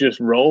was just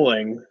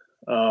rolling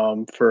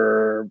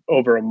for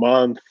over a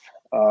month,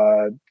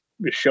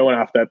 showing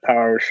off that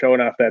power,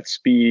 showing off that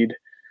speed.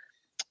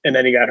 And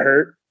then he got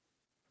hurt.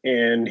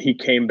 and he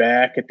came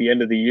back at the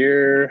end of the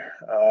year.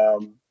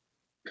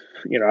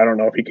 I don't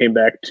know if he came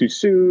back too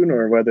soon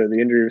or whether the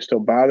injury was still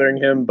bothering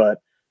him, but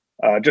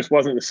just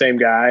wasn't the same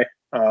guy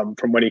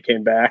from when he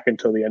came back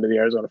until the end of the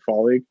Arizona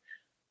Fall League.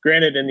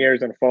 Granted, in the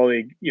Arizona Fall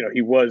League,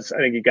 I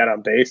think he got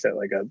on base at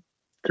like a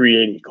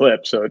 380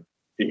 clip, so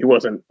he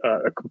wasn't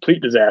a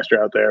complete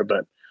disaster out there.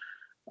 But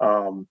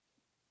I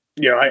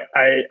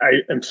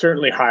am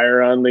certainly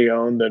higher on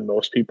Leon than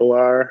most people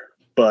are.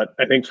 But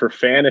I think for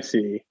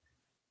fantasy,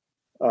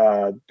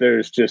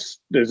 there's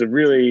a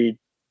really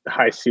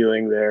high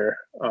ceiling there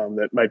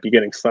that might be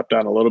getting slept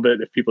on a little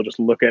bit if people just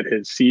look at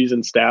his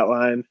season stat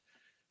line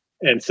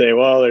and say,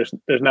 well, there's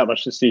not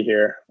much to see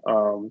here.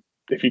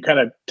 If you kind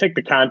of take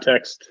the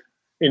context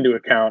into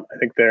account, I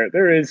think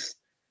there is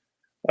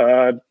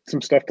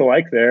some stuff to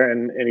like there,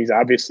 and he's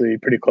obviously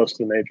pretty close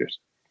to the majors.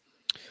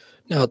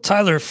 Now,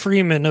 Tyler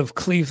Freeman of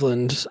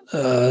Cleveland,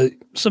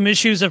 some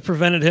issues have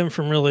prevented him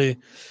from really,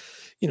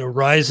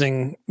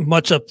 rising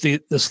much up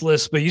this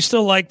list, but you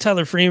still like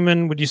Tyler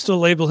Freeman. Would you still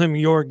label him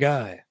your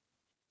guy?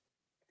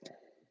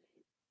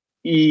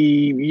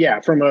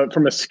 Yeah, from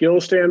a skill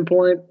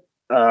standpoint,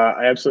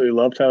 I absolutely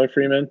love Tyler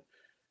Freeman.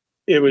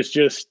 It was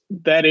just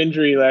that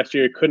injury last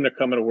year couldn't have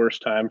come at a worse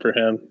time for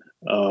him.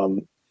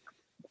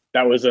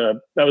 That was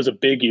a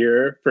big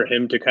year for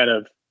him to kind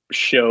of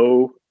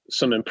show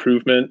some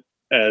improvement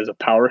as a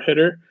power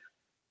hitter.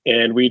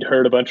 And we'd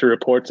heard a bunch of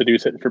reports that he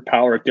was hitting for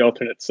power at the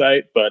alternate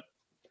site, but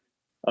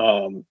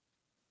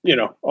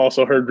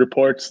also heard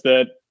reports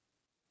that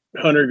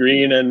Hunter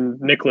Green and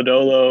Nick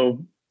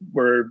Lodolo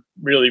were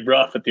really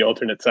rough at the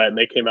alternate side, and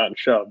they came out and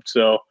shoved.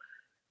 So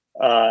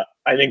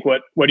I think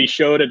what he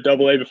showed at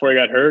Double-A before he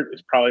got hurt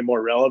is probably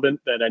more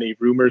relevant than any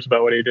rumors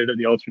about what he did at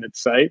the alternate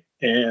site.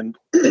 And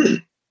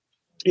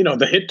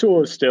the hit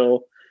tool is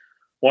still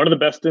one of the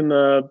best in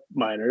the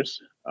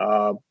minors,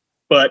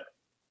 but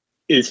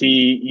is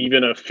he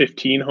even a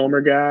 15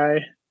 homer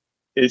guy?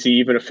 Is he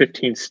even a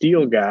 15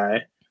 steal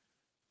guy?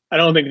 I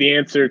don't think the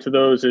answer to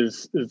those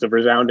is a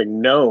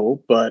resounding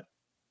no, but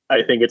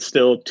I think it's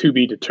still to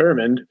be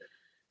determined.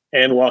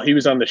 And while he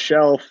was on the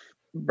shelf,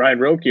 Brian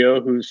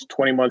Rocchio, who's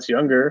 20 months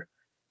younger,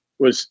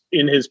 was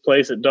in his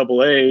place at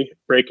Double-A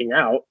breaking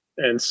out.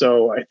 And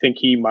so I think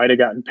he might have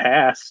gotten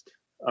passed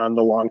on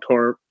the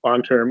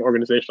long-term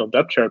organizational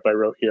depth chart by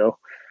Rocchio,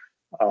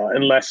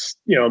 unless,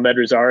 Med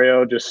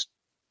Rosario just,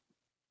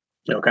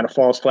 kind of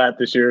falls flat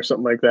this year or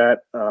something like that.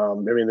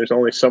 There's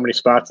only so many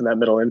spots in that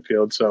middle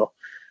infield. So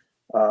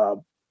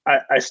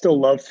I still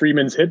love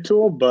Freeman's hit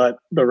tool, but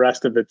the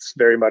rest of it's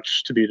very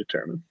much to be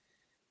determined.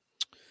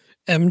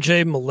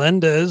 MJ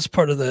Melendez,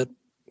 part of that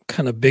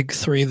kind of big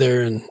three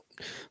there in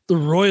the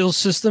Royals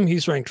system.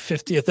 He's ranked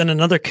 50th. And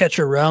another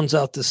catcher rounds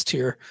out this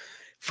tier,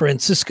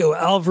 Francisco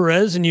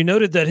Alvarez. And you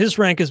noted that his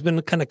rank has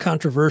been kind of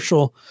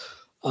controversial.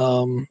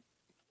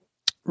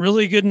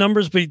 Really good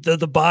numbers, but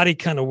the body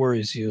kind of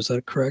worries you. Is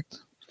that correct?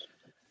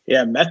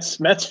 Yeah,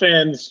 Mets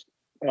fans,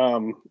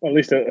 at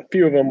least a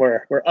few of them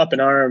were up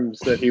in arms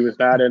that he was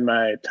not in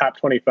my top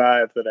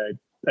 25 that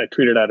I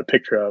tweeted out a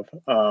picture of.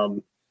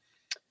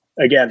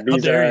 Again,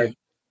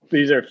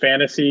 these are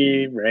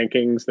fantasy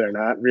rankings. They're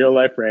not real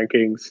life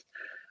rankings.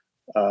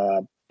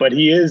 But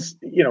he is,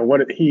 I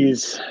want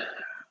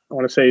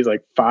to say he's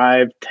like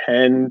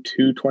 5'10",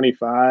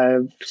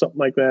 225, something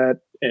like that.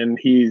 And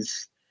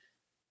he's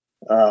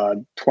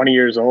 20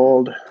 years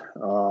old.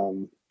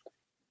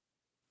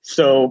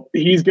 So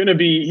he's going to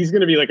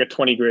be like a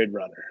 20 grade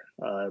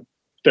runner,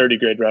 30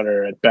 grade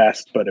runner at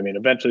best. But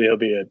eventually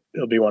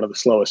he'll be one of the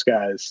slowest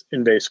guys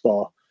in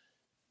baseball.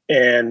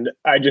 And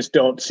I just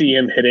don't see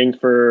him hitting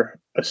for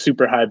a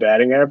super high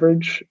batting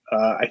average.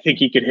 I think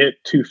he could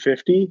hit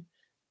 250,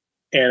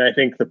 and I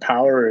think the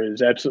power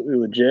is absolutely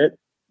legit.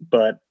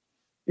 But,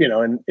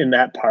 in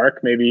that park,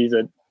 maybe he's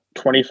a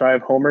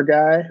 25 homer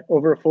guy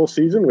over a full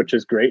season, which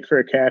is great for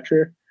a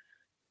catcher.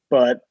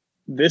 But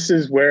this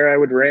is where I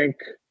would rank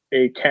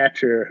a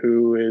catcher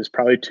who is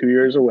probably 2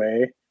 years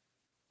away,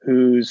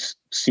 whose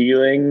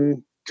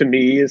ceiling to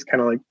me is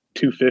kind of like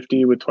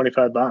 250 with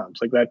 25 bombs.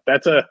 Like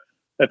that's a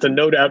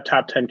no doubt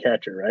top 10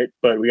 catcher, right?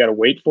 But we got to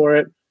wait for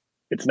it.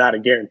 It's not a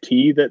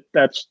guarantee that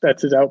that's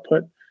his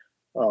output.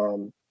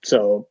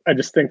 So I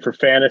just think for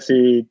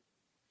fantasy,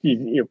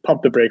 you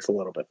pump the brakes a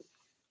little bit.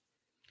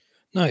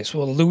 Nice.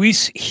 Well,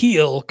 Luis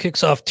Heel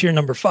kicks off tier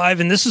number 5,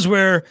 and this is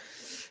where,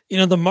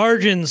 the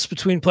margins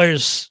between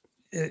players,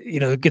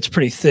 it gets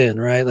pretty thin,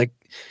 right? Like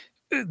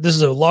this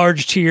is a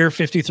large tier,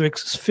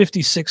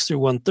 56 through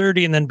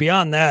 130, and then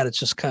beyond that, it's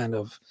just kind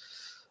of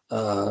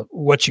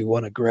what you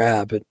want to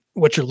grab and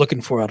what you're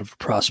looking for out of a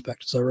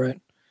prospect. Is that right?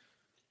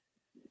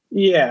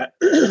 Yeah.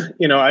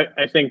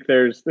 I think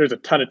there's a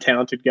ton of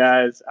talented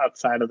guys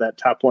outside of that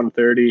top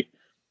 130.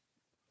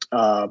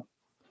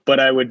 But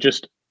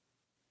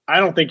I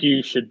don't think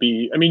you should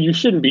be, you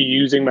shouldn't be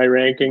using my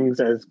rankings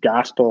as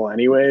gospel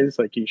anyways.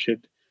 Like you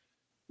should,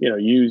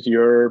 use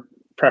your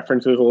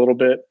preferences a little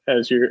bit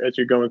as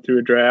you're going through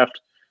a draft.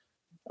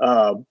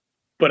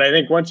 But But I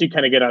think once you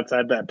kind of get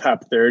outside that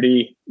top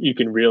 30, you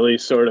can really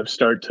sort of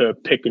start to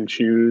pick and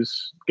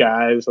choose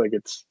guys. Like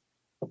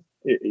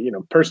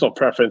personal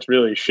preference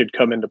really should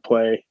come into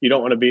play. You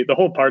don't want to be, the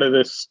whole part of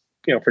this,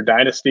 for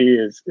Dynasty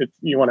is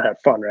you want to have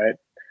fun, right?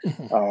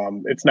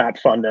 Mm-hmm. It's not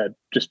fun to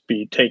just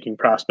be taking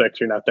prospects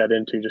you're not that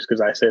into just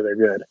because I say they're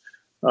good.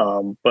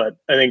 But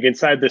I think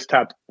inside this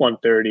top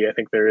 130, I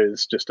think there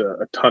is just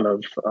a ton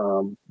of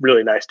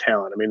really nice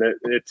talent. I mean,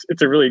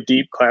 it's a really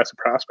deep class of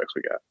prospects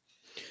we got.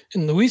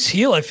 And Luis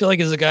Gil, I feel like,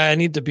 is a guy I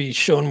need to be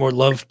showing more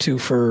love to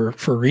for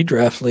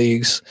redraft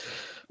leagues.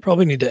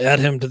 Probably need to add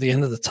him to the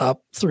end of the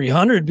top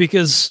 300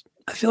 because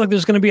I feel like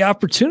there's going to be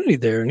opportunity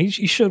there. And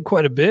he showed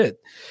quite a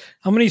bit.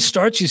 How many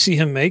starts you see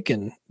him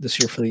making this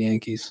year for the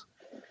Yankees?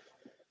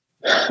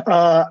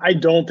 I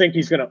don't think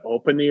he's going to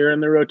open the year in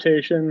the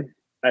rotation.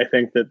 I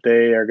think that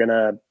they are going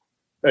to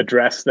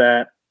address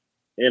that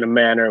in a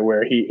manner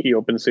where he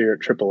opens the year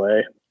at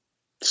AAA.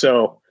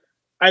 So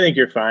I think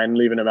you're fine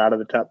leaving him out of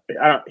the top.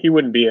 He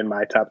wouldn't be in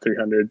my top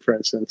 300, for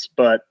instance,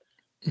 but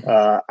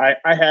I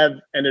have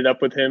ended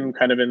up with him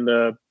kind of in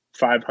the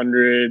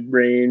 500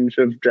 range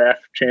of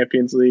draft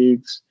champions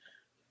leagues.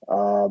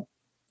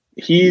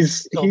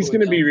 He's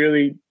going to be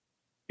really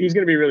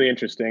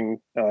interesting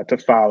to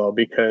follow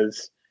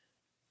because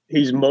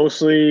he's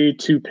mostly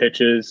two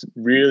pitches,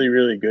 really,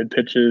 really good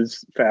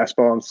pitches,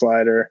 fastball and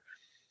slider.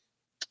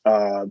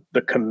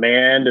 The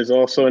command is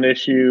also an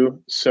issue,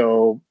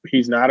 so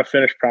he's not a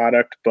finished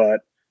product,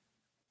 but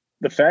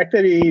the fact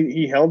that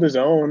he held his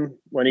own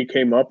when he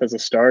came up as a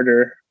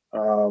starter,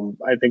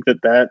 I think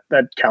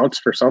that counts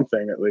for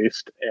something at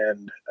least.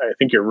 And I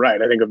think you're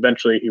right. I think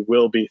eventually he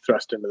will be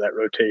thrust into that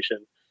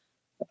rotation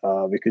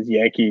because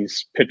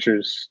Yankees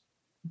pitchers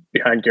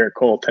behind Garrett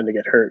Cole tend to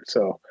get hurt.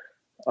 So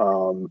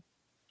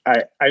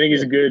I think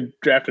he's a good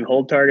draft and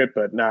hold target,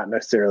 but not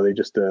necessarily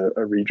just a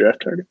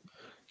redraft target.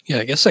 Yeah,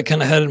 I guess I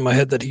kind of had in my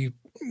head that he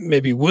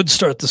maybe would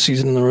start the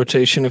season in the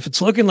rotation. If it's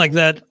looking like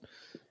that,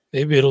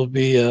 maybe it'll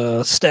be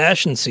a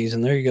stashing season.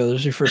 There you go.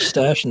 There's your first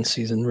stashing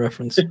season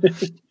reference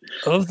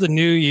of the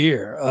new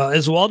year.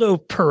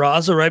 Oswaldo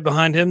Peraza right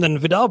behind him. Then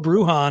Vidal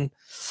Brujan,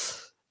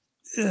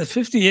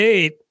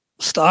 58.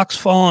 Stock's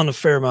fallen a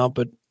fair amount,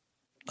 but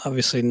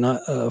obviously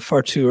not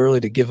far too early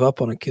to give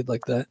up on a kid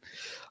like that.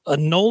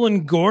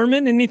 Nolan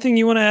Gorman, anything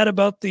you want to add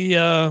about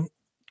the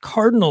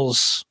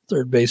Cardinals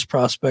third base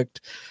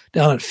prospect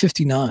down at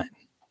 59?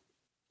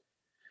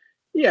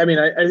 Yeah, I mean,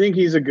 I think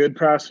he's a good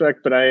prospect,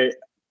 but I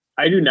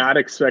do not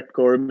expect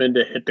Gorman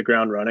to hit the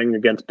ground running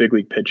against big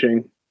league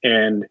pitching.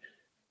 And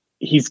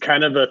he's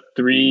kind of a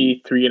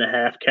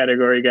 3.5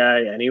 category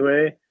guy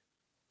anyway.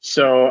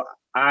 So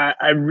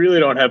I really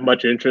don't have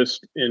much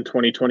interest in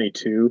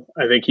 2022.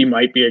 I think he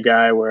might be a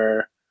guy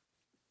where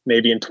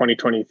maybe in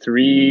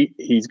 2023,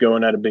 he's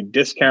going at a big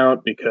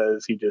discount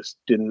because he just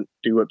didn't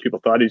do what people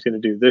thought he was going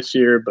to do this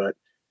year. But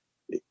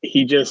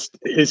his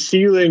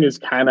ceiling is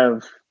kind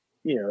of,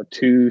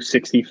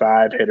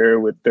 265 hitter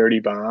with 30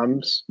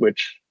 bombs,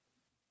 which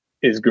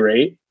is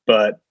great.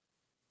 But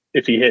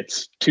if he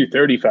hits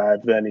 235,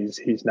 then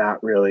he's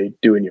not really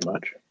doing you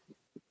much.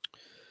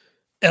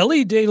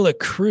 Elly De La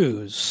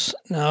Cruz.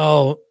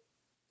 Now,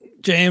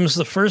 James,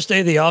 the first day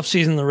of the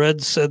offseason, the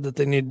Reds said that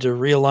they needed to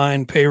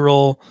realign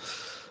payroll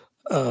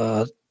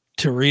to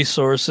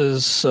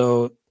resources.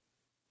 So,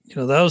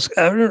 that was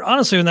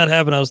honestly when that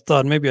happened, I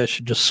thought maybe I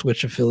should just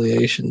switch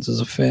affiliations as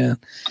a fan,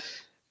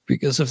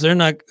 because if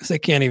they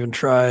can't even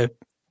try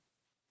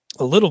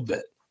a little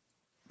bit,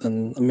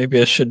 then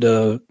maybe I should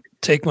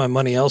take my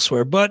money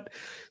elsewhere. But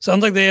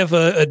sounds like they have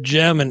a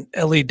gem in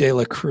Elly De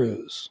La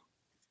Cruz.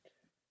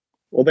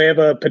 Well, they have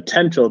a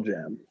potential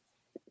gem.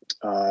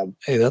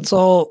 Hey, that's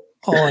all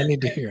I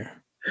need to hear.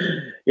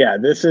 Yeah,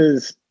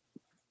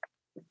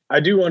 I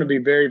do want to be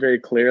very, very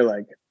clear.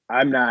 Like,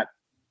 I'm not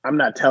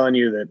telling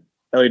you that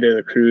Elly De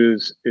La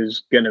Cruz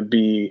is going to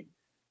be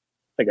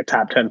like a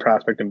top 10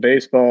 prospect in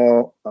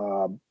baseball.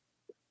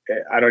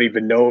 I don't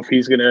even know if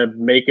he's going to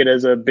make it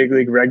as a big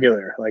league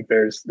regular. Like,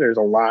 there's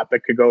a lot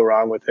that could go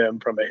wrong with him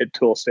from a hit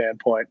tool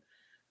standpoint.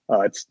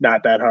 It's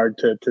not that hard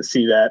to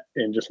see that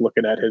in just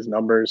looking at his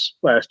numbers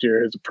last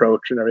year, his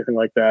approach and everything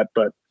like that.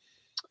 But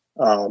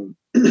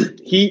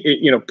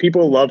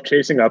people love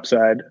chasing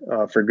upside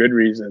for good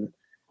reason.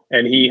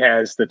 And he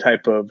has the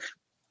type of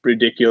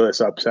ridiculous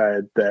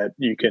upside that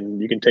you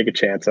can take a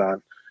chance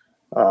on.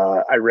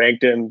 I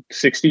ranked him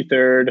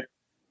 63rd.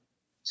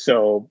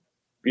 So,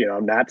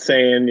 I'm not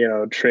saying,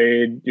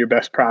 trade your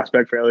best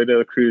prospect for Elly De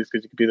La Cruz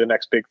because it could be the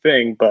next big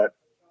thing. But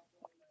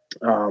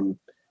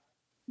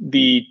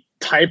the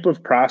type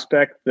of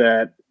prospect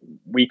that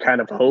we kind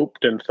of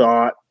hoped and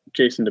thought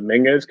Jason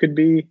Dominguez could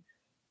be,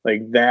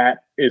 like, that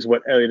is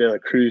what Elly De La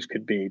Cruz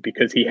could be,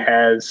 because he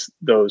has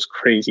those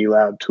crazy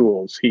loud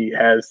tools. He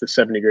has the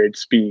 70 grade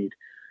speed.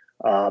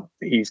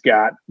 He's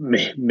got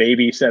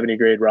maybe 70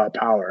 grade raw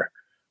power.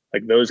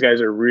 Like, those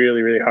guys are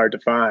really, really hard to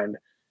find.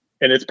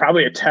 And it's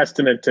probably a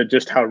testament to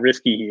just how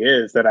risky he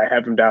is that I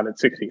have him down at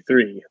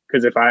 63.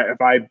 Because if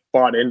I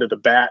bought into the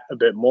bat a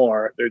bit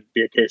more, there'd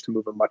be a case to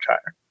move him much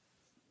higher.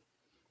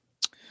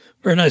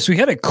 Very nice. We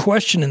had a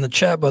question in the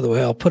chat, by the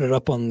way. I'll put it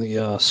up on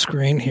the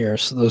screen here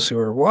so those who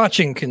are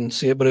watching can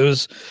see it. But it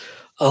was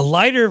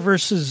Leiter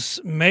versus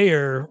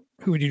Mayer.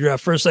 Who would you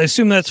draft first? I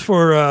assume that's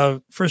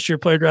for first-year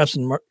player drafts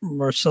and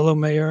Marcelo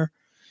Mayer.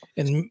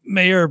 And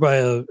Mayer by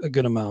a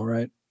good amount,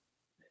 right?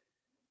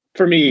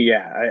 For me,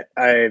 yeah.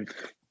 I've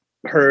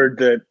heard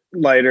that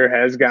Leiter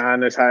has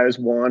gone as high as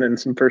 1 in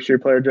some first-year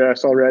player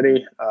drafts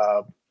already.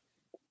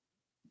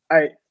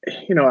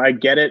 I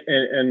get it,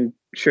 and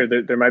sure,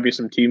 there might be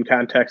some team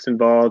context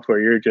involved where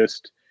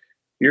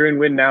you're in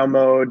win now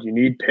mode. You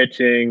need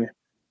pitching.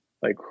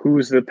 Like,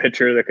 who's the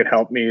pitcher that could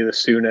help me the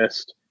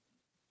soonest?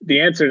 The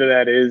answer to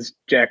that is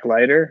Jack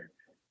Leiter,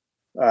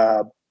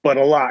 but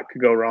a lot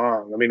could go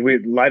wrong. I mean,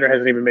 Leiter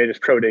hasn't even made his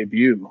pro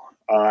debut.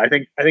 I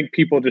think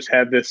people just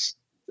have this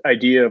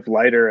idea of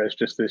Leiter as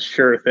just this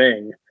sure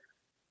thing.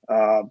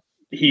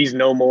 He's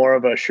no more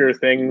of a sure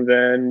thing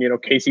than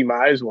Casey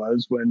Mize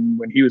was when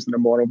he was the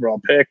number 1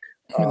 overall pick.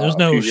 I mean, there's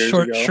no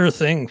sure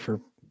thing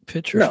for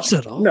pitchers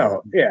at all.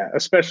 No, yeah,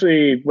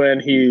 especially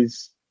when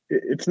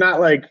it's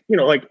not like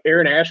like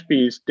Aaron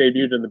Ashby's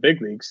debuted in the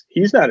big leagues.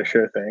 He's not a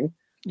sure thing.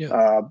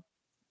 Yeah.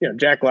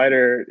 Jack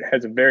Leiter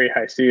has a very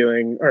high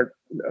ceiling or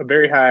a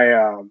very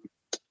high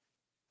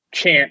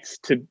chance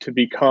to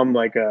become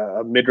like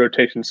a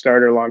mid-rotation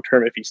starter long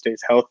term if he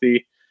stays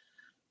healthy.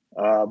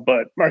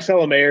 But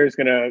Marcelo Mayer is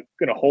gonna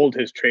hold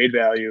his trade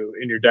value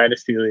in your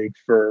dynasty league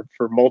for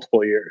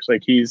multiple years.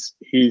 Like he's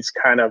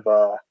kind of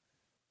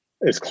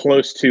as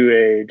close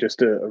to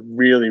just a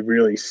really,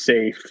 really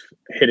safe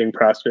hitting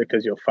prospect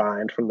as you'll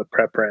find from the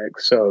prep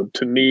ranks. So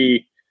to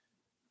me,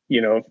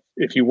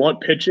 if you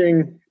want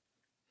pitching,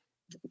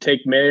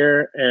 take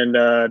Mayer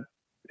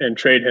and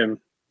trade him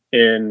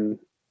in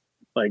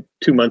like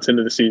 2 months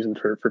into the season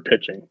for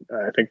pitching.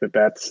 I think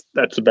that's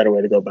a better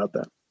way to go about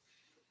that.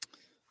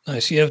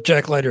 Nice. You have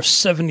Jack Leiter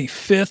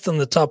 75th on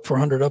the top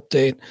 400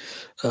 update.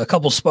 A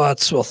couple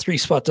spots, 3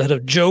 spots ahead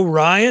of Joe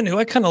Ryan, who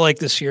I kind of like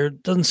this year.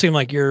 Doesn't seem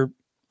like you're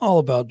all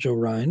about Joe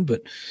Ryan,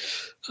 but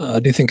I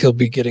do think he'll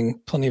be getting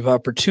plenty of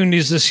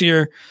opportunities this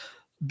year.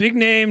 Big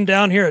name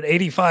down here at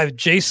 85,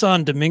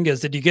 Jason Dominguez.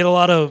 Did you get a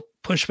lot of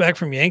pushback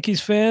from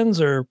Yankees fans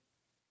or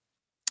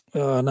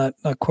not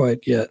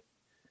quite yet?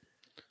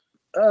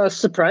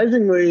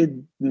 Surprisingly,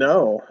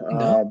 no.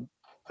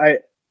 I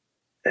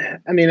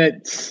mean,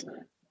 it's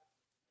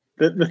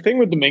the thing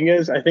with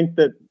Dominguez. I think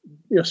that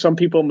some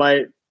people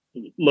might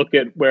look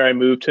at where I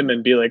moved him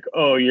and be like,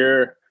 "Oh,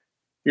 you're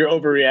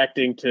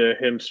overreacting to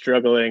him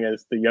struggling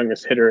as the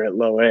youngest hitter at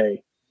low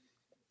A."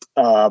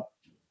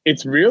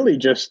 It's really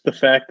just the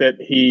fact that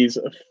he's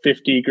a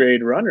 50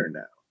 grade runner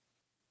now,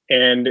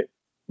 and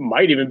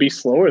might even be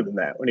slower than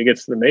that when he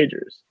gets to the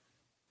majors.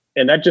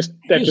 And that just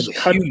cuts,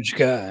 huge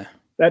guy.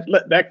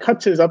 That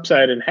cuts his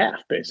upside in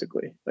half,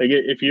 basically. Like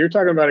if you're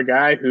talking about a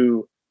guy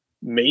who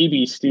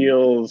maybe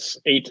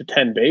steals 8 to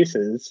 10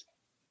 bases,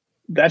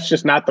 that's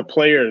just not the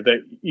player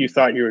that you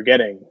thought you were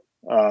getting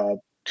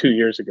 2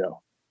 years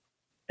ago.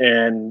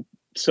 And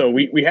so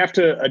we have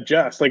to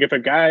adjust. Like if a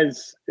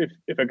guy's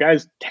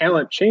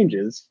talent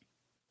changes,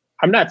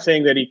 I'm not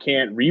saying that he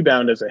can't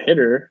rebound as a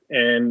hitter,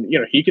 and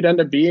he could end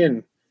up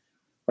being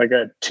like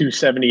a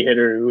 270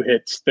 hitter who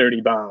hits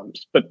 30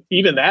 bombs, but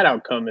even that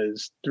outcome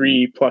is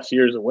 3+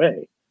 years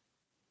away.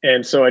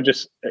 And so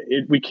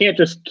we can't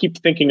just keep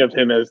thinking of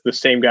him as the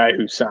same guy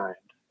who signed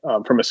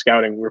from a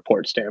scouting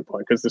report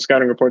standpoint, because the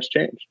scouting reports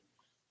change.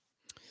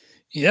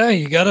 Yeah,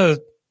 you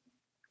gotta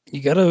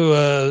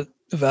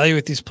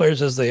evaluate these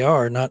players as they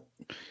are, not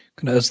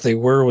as they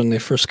were when they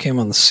first came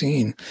on the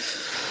scene.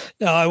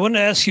 Now, I want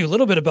to ask you a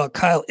little bit about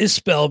Kyle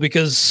Isbell,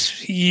 because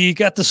he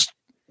got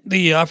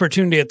the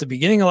opportunity at the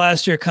beginning of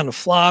last year, kind of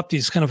flopped.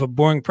 He's kind of a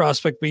boring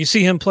prospect, but you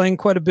see him playing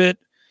quite a bit,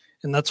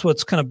 and that's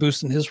what's kind of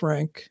boosting his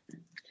rank.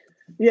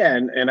 Yeah,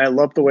 and I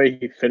love the way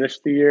he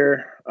finished the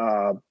year.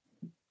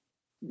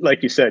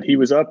 Like you said, he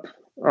was up,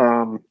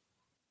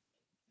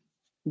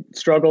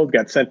 struggled,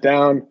 got sent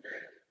down,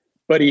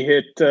 but he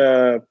hit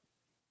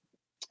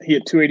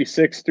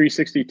 286,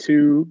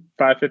 362,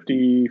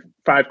 550,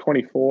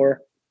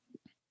 524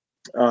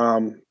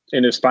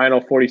 in his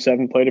final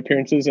 47 plate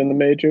appearances in the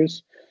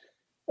majors.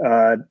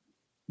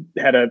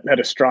 Had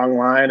a strong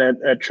line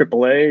at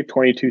AAA,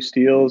 22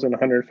 steals in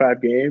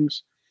 105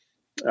 games.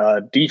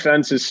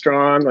 Defense is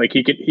strong. Like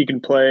he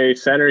can play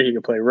center, he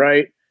can play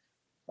right.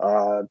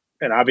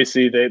 And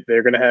obviously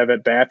they're going to have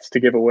at bats to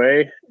give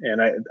away. And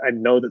I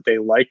know that they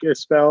like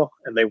Isbell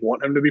and they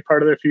want him to be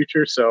part of their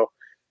future. So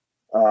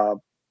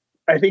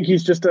I think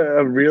he's just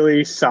a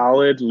really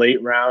solid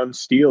late round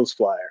steals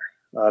flyer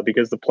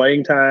because the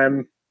playing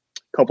time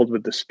coupled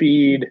with the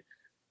speed,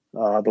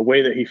 the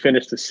way that he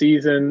finished the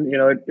season,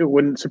 it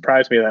wouldn't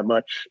surprise me that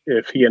much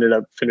if he ended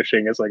up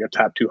finishing as like a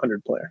top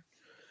 200 player.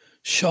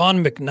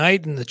 Sean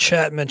McKnight in the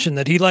chat mentioned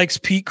that he likes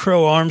Pete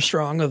Crow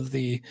Armstrong of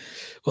the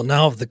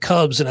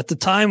Cubs. And at the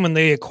time when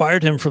they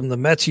acquired him from the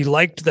Mets, he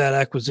liked that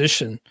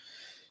acquisition,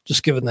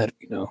 just given that,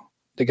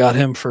 they got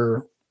him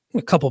for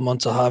a couple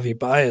months of Javi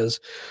Baez.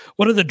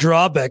 What are the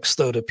drawbacks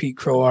though to Pete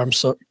Crow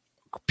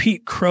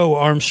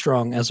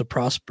Armstrong as a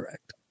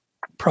prospect?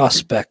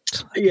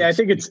 prospect? I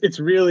think it's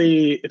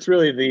really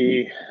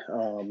the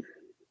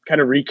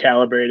kind of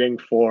recalibrating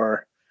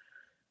for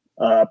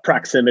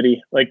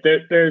proximity. Like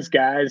there's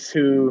guys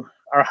who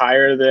are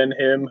higher than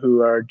him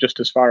who are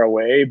just as far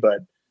away, but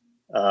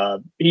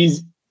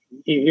he's,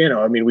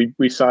 I mean,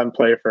 we saw him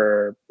play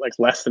for like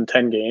less than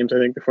 10 games, I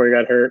think, before he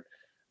got hurt.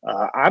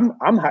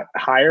 I'm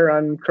higher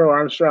on Crow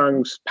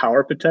Armstrong's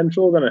power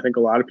potential than I think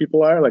a lot of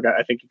people are. Like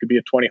I think he could be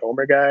a 20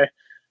 homer guy,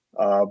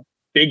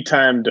 big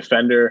time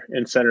defender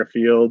in center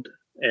field,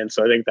 and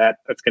so I think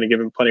that's going to give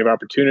him plenty of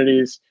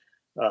opportunities.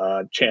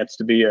 Chance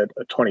to be a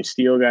 20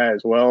 steal guy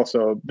as well.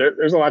 So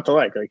there's a lot to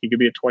like. Like he could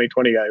be a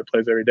 20-20 guy who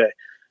plays every day.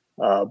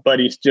 But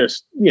he's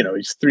just,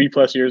 he's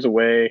 3+ years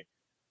away.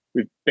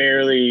 We've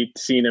barely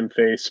seen him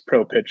face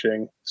pro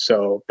pitching,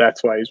 so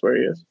that's why he's where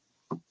he is.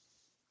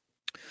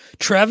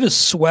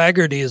 Travis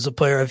Swaggerty is a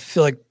player I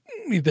feel like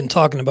we've been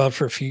talking about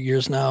for a few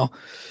years now.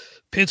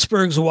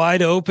 Pittsburgh's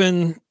wide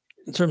open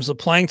in terms of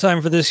playing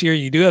time for this year.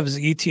 You do have his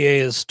ETA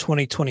as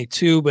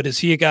 2022, but is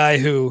he a guy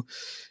who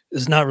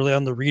is not really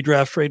on the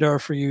redraft radar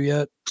for you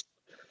yet?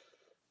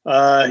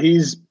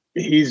 He's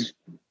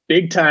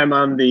big time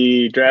on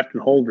the draft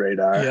and hold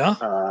radar. Yeah.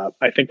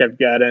 I think I've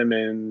got him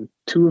in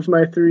 2 of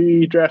my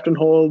 3 draft and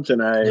holds,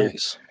 and I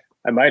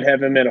might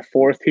have him in a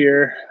 4th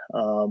here.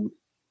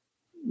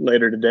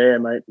 Later today, I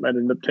might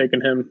end up taking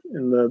him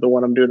in the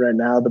one I'm doing right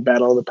now, the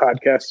Battle of the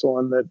Podcasts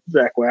one that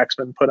Zach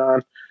Waxman put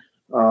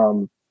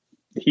on.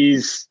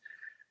 He's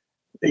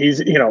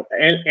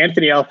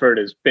Anthony Alford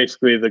is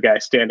basically the guy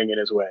standing in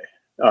his way.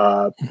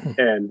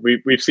 And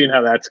we've seen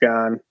how that's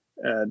gone.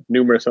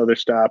 Numerous other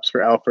stops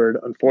for Alford,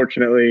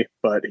 unfortunately,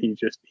 but he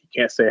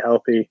can't stay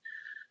healthy.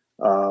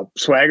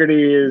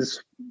 Swaggerty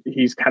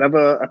he's kind of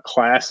a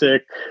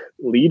classic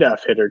leadoff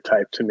hitter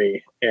type to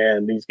me,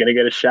 and he's going to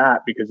get a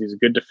shot because he's a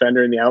good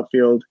defender in the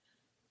outfield.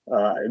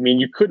 I mean,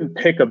 you couldn't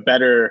pick a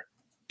better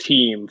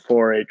team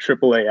for a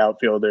AAA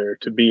outfielder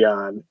to be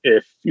on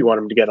if you want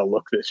him to get a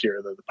look this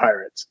year than the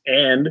Pirates,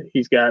 and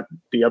he's got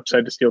the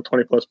upside to steal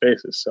 20+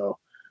 bases. So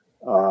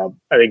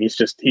I think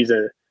he's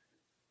a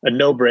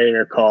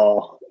no-brainer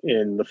call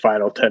in the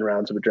final 10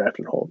 rounds of a draft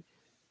and hold.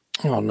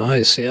 Oh,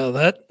 nice. Yeah,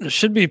 there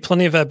should be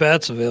plenty of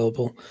at-bats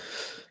available.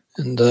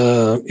 And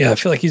I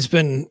feel like he's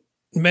been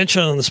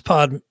mentioned on this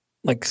pod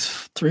like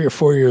 3 or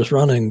 4 years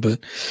running, but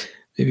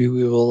maybe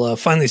we will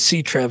finally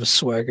see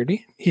Travis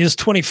Swaggerty. He is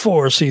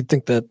 24, so you'd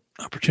think that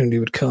opportunity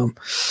would come.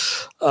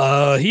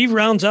 He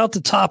rounds out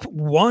the top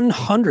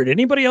 100.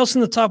 Anybody else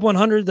in the top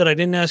 100 that I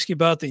didn't ask you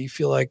about that you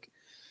feel like,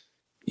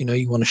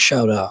 you want to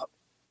shout out?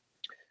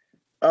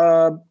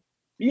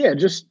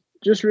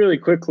 Just really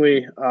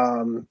quickly.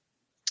 I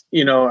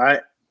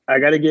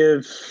got to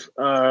give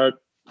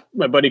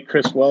my buddy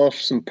Chris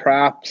Welsh some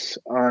props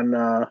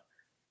on.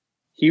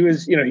 He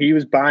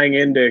was buying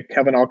into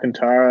Kevin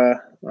Alcantara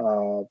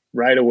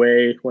right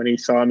away when he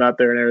saw him out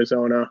there in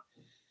Arizona.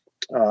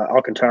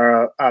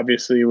 Alcantara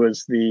obviously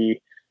was the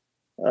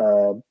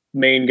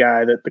main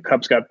guy that the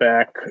Cubs got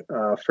back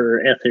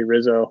for Anthony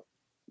Rizzo,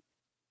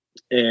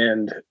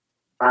 and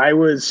I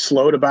was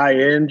slow to buy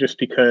in just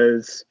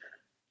because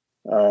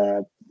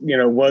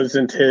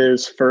wasn't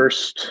his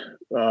first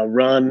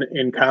run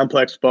in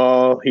complex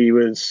ball. He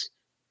was,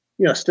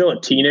 still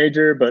a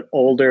teenager, but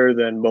older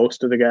than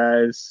most of the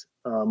guys,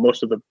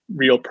 most of the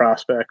real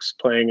prospects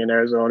playing in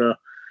Arizona.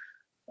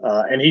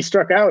 And he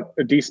struck out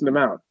a decent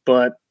amount.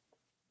 But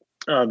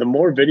the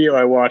more video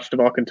I watched of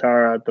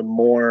Alcantara, the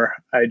more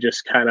I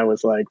just kind of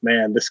was like,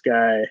 man, this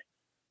guy,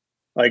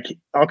 like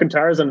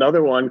Alcantara is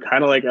another one,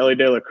 kind of like Elly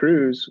De La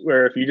Cruz,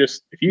 where if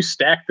you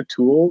stack the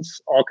tools,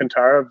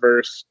 Alcantara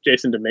versus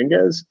Jason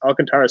Dominguez,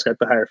 Alcantara's got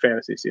the higher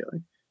fantasy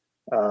ceiling.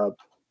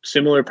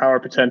 Similar power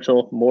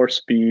potential, more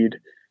speed.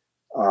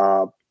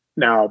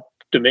 Now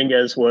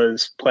Dominguez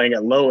was playing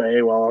at low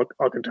A while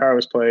Alcantara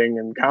was playing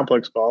in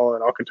complex ball,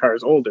 and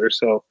Alcantara's older.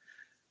 So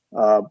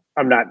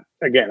I'm not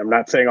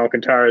saying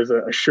Alcantara is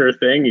a sure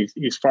thing.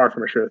 He's far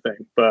from a sure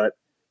thing, but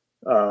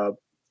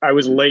I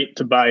was late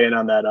to buy in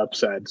on that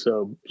upside.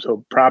 So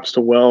props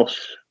to Welsh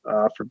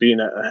for being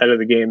ahead of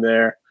the game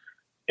there.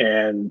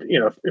 And,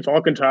 if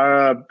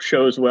Alcantara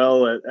shows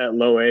well at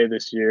low A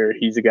this year,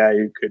 he's a guy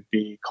who could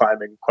be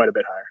climbing quite a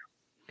bit higher.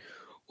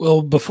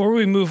 Well, before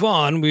we move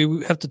on,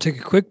 we have to take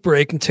a quick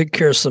break and take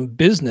care of some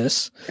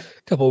business. A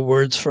couple of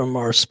words from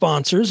our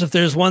sponsors. If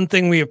there's one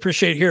thing we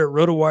appreciate here at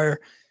RotoWire,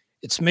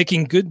 it's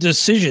making good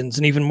decisions,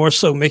 and even more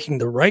so, making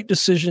the right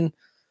decision.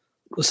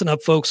 Listen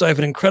up, folks. I have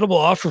an incredible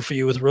offer for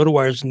you with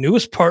RotoWire's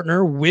newest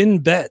partner,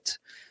 WynnBET,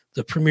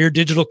 the premier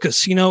digital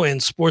casino and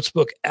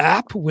sportsbook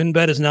app.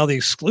 WynnBET is now the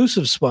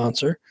exclusive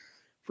sponsor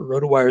for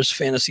RotoWire's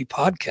fantasy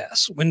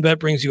podcasts. WynnBET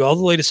brings you all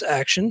the latest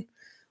action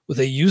with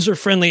a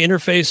user-friendly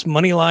interface,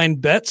 moneyline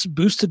bets,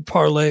 boosted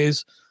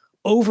parlays,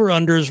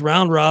 over-unders,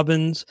 round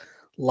robins,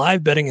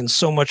 live betting, and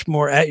so much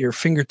more at your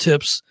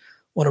fingertips.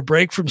 Want a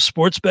break from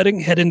sports betting?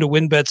 Head into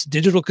WynnBET's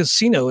digital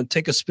casino and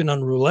take a spin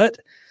on roulette,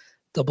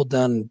 double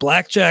down in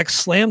blackjack,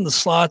 slam the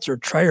slots, or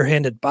try your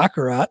hand at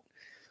baccarat.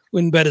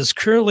 WynnBET is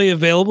currently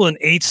available in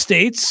 8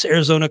 states: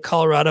 Arizona,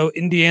 Colorado,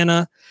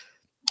 Indiana,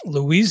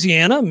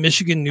 Louisiana,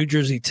 Michigan, New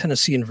Jersey,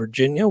 Tennessee, and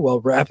Virginia,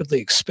 while rapidly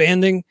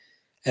expanding.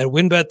 At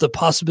WynnBET, the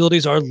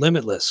possibilities are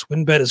limitless.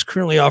 WynnBET is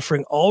currently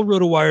offering all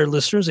RotoWire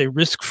listeners a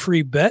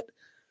risk-free bet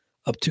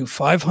up to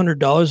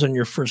 $500 on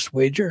your first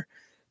wager.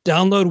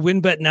 Download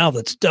WynnBET now.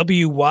 That's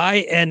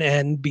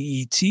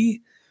WYNNBET.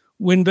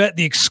 WynnBET,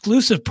 the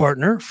exclusive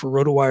partner for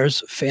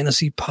RotoWire's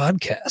fantasy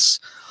podcasts.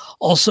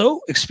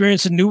 Also,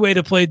 experience a new way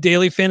to play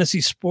daily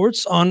fantasy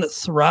sports on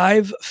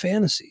Thrive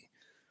Fantasy.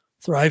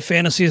 Thrive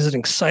Fantasy is an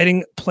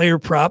exciting player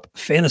prop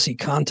fantasy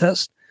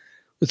contest.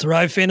 With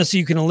Thrive Fantasy,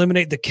 you can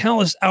eliminate the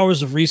countless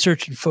hours of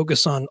research and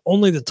focus on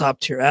only the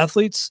top-tier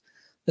athletes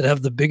that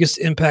have the biggest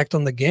impact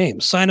on the game.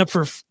 Sign up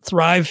for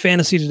Thrive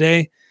Fantasy today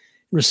and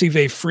receive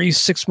a free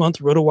 6-month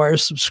RotoWire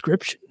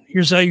subscription.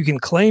 Here's how you can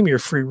claim your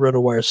free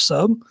RotoWire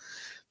sub.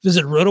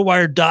 Visit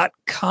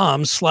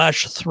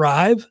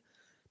rotowire.com/thrive.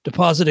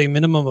 Deposit a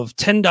minimum of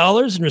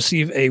 $10 and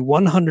receive a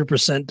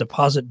 100%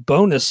 deposit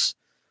bonus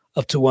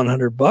up to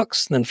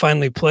 $100. Then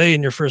finally play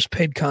in your first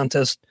paid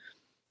contest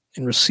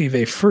and receive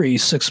a free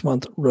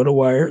 6-month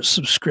RotoWire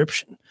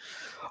subscription.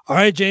 All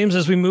right, James,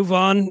 as we move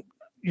on,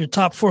 your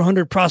top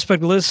 400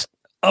 prospect list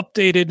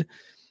updated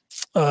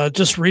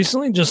just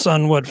recently, just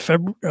on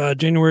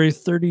January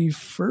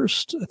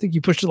 31st. I think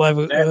you pushed it live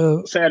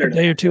Saturday,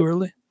 a day or two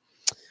early.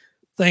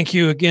 Thank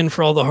you again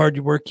for all the hard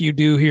work you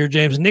do here,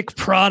 James. Nick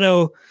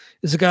Pratto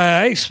is a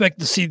guy I expect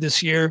to see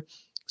this year.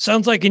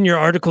 Sounds like in your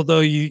article, though,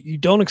 you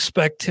don't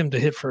expect him to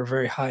hit for a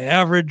very high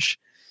average.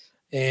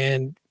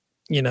 And,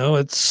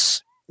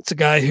 it's a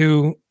guy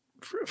who,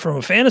 from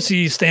a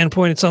fantasy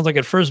standpoint, it sounds like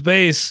at first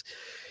base,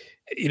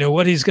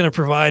 what he's going to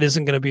provide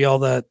isn't going to be all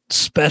that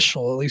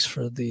special, at least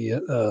for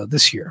the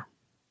this year.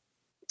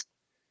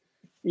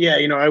 Yeah,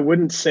 I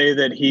wouldn't say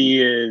that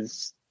he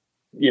is,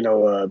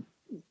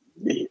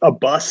 a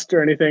bust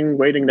or anything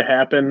waiting to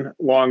happen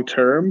long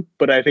term,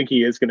 but I think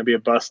he is going to be a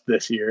bust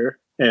this year.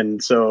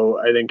 And so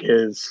I think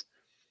his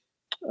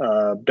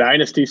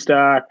dynasty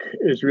stock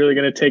is really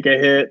going to take a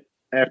hit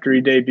after he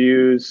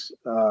debuts.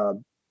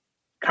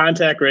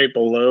 Contact rate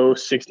below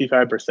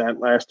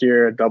 65% last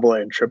year at AA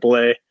and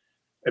AAA.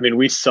 I mean,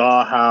 we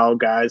saw how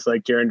guys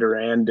like Jarren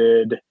Duran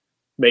did,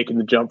 making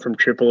the jump from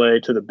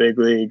AAA to the big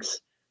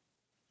leagues.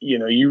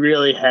 You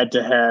really had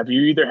to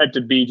you either had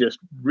to be just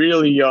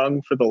really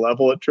young for the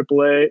level at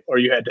AAA, or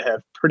you had to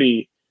have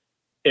pretty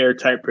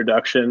airtight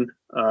production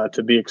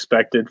to be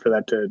expected for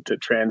that to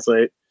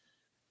translate.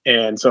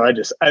 And so I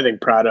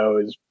think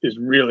Pratto is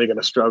really going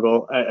to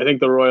struggle. I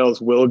think the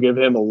Royals will give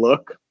him a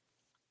look.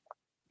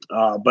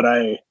 But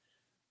I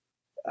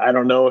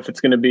don't know if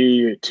it's going to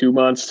be 2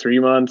 months, 3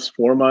 months,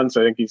 4 months.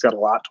 I think he's got a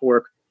lot to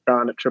work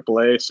on at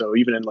AAA. So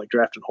even in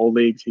draft and hold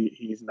leagues,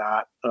 he's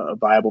not a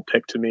viable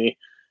pick to me.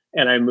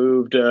 And I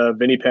moved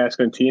Vinny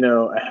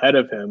Pasquantino ahead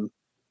of him.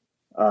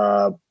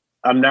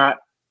 I'm not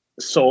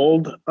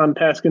sold on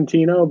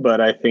Pasquantino,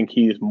 but I think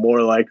he's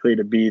more likely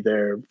to be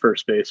their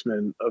first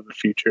baseman of the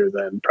future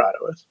than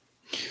Pratto is.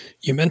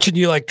 You mentioned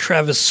you like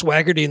Travis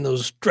Swaggerty in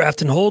those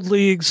draft and hold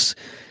leagues.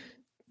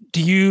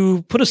 Do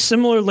you put a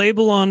similar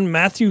label on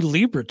Matthew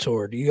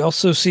Liberatore? Do you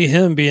also see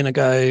him being a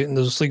guy in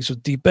those leagues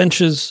with deep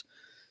benches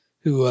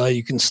who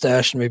you can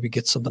stash and maybe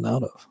get something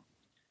out of?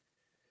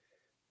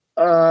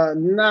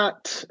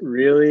 Not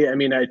really. I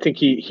mean, I think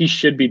he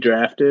should be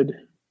drafted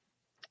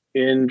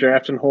in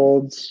draft and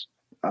holds.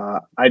 I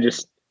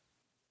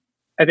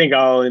think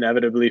I'll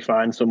inevitably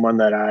find someone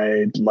that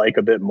I like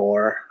a bit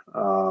more.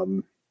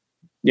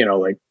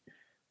 Like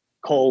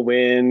Cole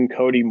Winn,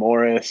 Cody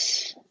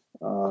Morris,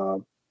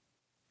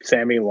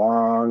 Sammy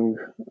Long,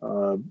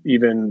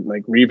 even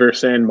like Reaver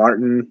San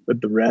Martin with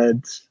the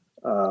Reds.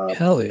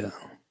 Hell yeah.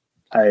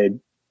 I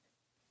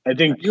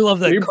think you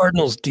love that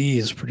Cardinals D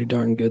is pretty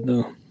darn good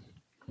though.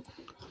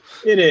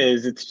 It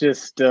is. It's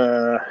just,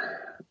 Liberatore's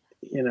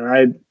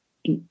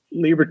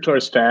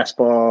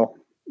fastball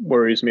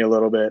worries me a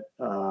little bit.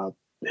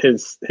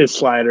 His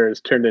slider has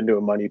turned into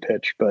a money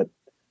pitch, but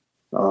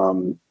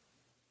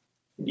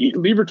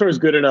Liberatore's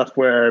good enough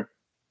where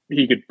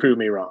he could prove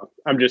me wrong.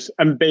 I'm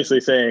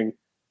basically saying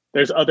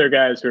there's other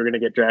guys who are going to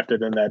get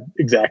drafted in that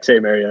exact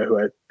same area who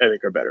I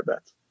think are better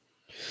bets.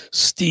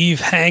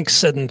 Steve Hanks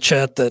said in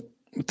chat that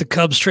with the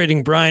Cubs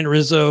trading Bryant,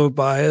 Rizzo,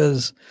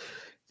 Baez,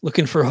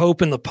 looking for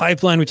hope in the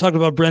pipeline. We talked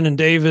about Brendan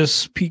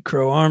Davis, Pete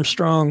Crow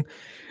Armstrong.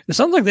 It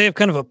sounds like they have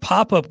kind of a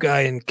pop-up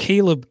guy in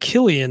Caleb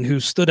Killian who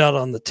stood out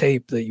on the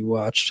tape that you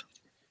watched.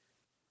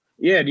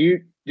 Yeah,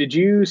 did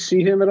you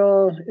see him at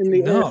all in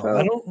the No, NFL?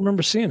 I don't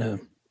remember seeing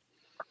him.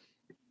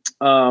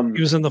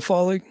 He was in the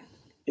fall league?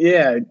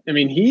 Yeah, I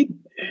mean,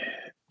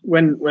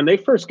 when they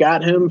first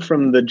got him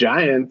from the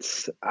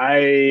Giants,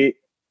 I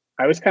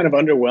was kind of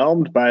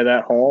underwhelmed by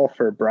that haul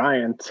for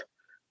Bryant.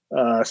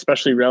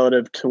 Especially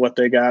relative to what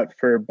they got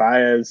for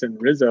Baez and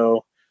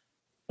Rizzo.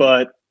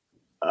 But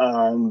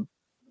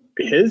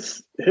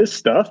his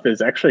stuff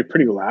is actually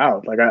pretty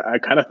loud. Like I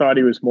kind of thought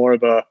he was more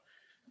of a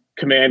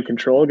command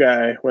control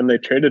guy when they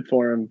traded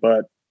for him.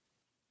 But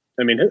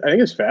I mean, I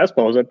think his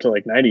fastball is up to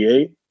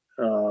 98.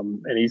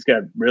 And he's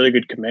got really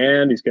good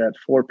command. He's got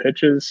 4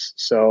 pitches.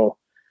 So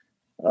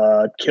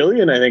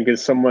Killian, I think,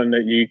 is someone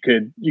that you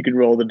could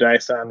roll the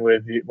dice on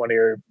with one of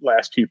your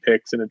last few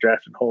picks in a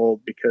draft and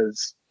hold,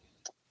 because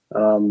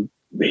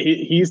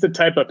he's the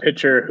type of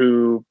pitcher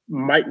who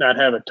might not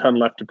have a ton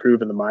left to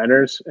prove in the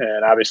minors,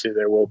 and obviously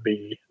there will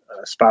be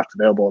spots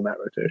available in that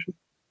rotation.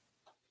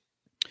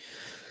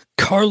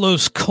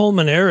 Carlos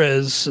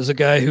Colmenares is a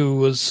guy who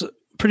was a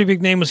pretty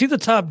big name. Was he the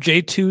top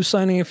J2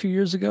 signing a few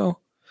years ago?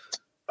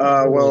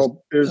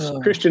 Well, it was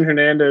Christian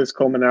Hernandez,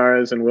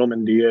 Colmenares, and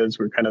Wilman Diaz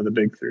were kind of the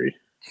big three.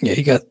 Yeah,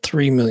 he got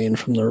 $3 million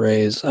from the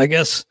Rays. I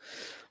guess,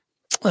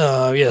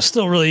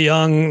 still really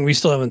young. We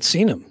still haven't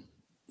seen him.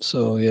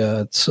 So,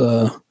 yeah, it's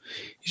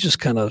he's just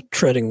kind of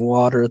treading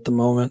water at the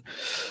moment.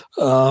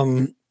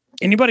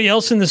 Anybody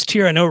else in this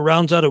tier? I know it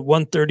rounds out at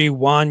 130,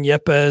 Juan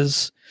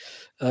Yepes.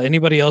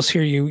 Anybody else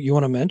here you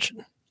want to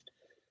mention?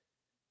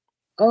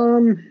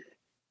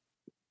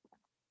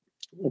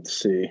 Let's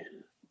see.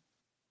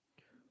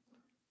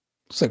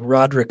 Looks like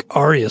Roderick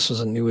Arias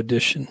was a new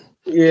addition.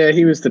 Yeah,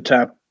 he was the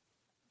top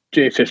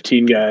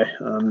J15 guy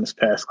this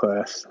past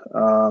class.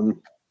 I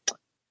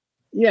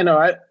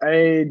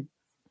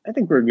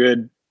think we're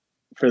good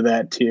for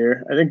that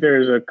tier. I think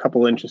there's a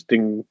couple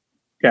interesting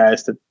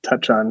guys to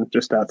touch on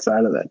just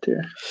outside of that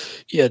tier.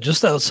 Yeah,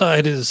 just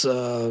outside is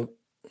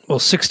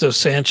Sixto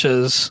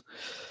Sanchez.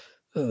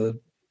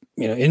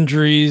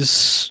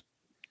 Injuries,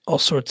 all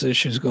sorts of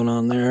issues going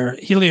on there.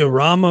 Helio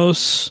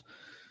Ramos,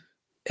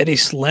 Eddie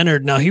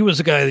Leonard. Now, he was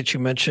a guy that you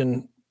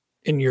mentioned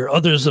in your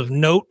others of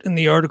note in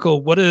the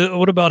article. What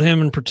about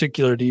him in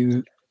particular do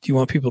you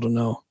want people to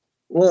know?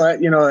 Well,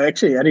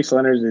 actually, Eddie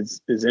Leonard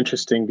is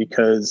interesting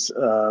because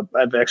I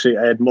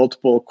had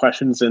multiple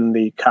questions in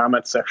the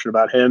comments section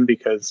about him,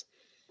 because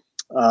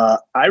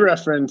I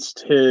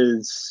referenced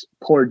his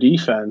poor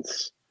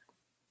defense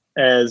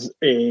as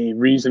a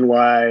reason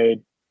why,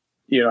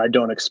 I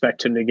don't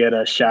expect him to get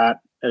a shot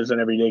as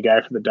an everyday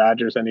guy for the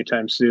Dodgers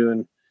anytime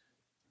soon.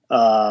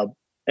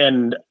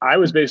 And I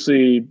was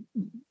basically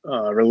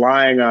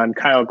relying on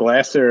Kyle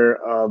Glasser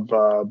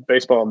of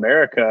Baseball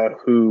America,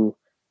 who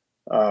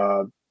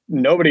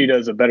nobody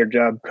does a better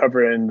job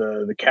covering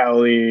the Cal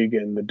League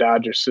and the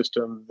Dodger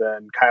system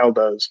than Kyle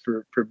does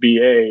for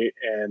BA.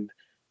 And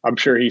I'm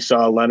sure he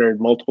saw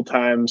Leonard multiple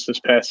times this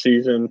past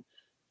season.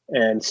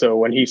 And so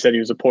when he said he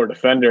was a poor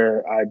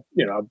defender,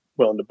 I'm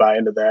willing to buy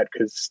into that,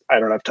 because I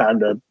don't have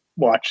time to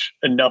watch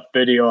enough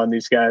video on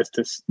these guys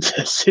to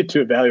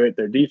evaluate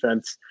their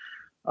defense.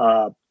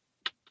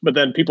 But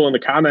then people in the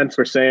comments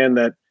were saying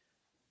that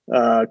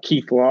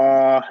Keith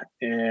Law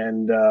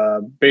and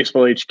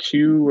Baseball HQ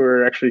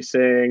were actually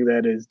saying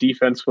that his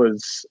defense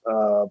was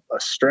a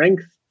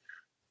strength.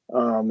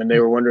 And they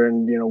were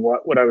wondering,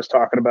 what I was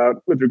talking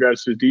about with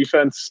regards to his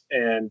defense.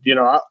 And,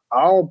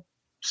 I'll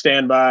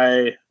stand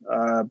by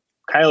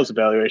Kyle's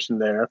evaluation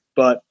there,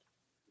 but,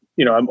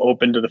 I'm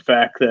open to the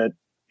fact that,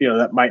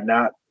 that might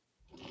not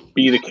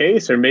be the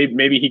case, or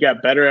maybe he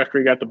got better after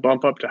he got the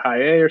bump up to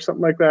high A or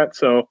something like that.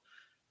 So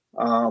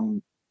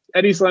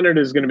Eddie Leonard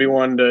is going to be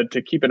one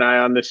to keep an eye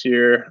on this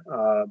year,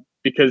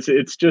 because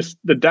it's just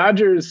the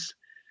Dodgers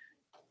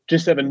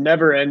just have a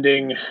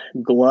never-ending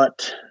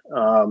glut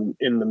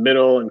in the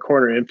middle and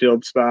corner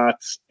infield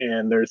spots,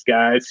 and there's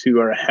guys who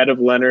are ahead of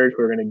Leonard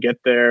who are going to get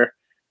there.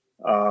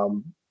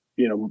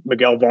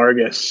 Miguel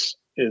Vargas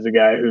is a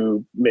guy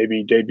who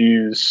maybe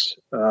debuts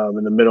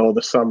in the middle of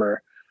the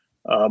summer.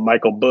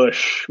 Michael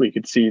Busch we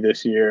could see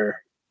this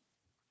year,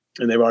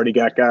 and they've already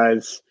got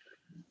guys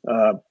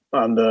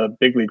on the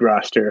big league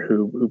roster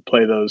who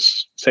play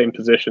those same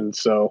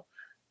positions. So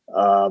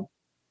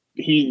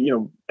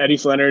Eddie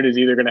Leonard is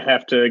either going to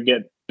have to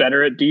get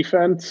better at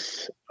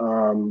defense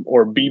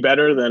or be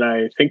better than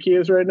I think he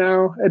is right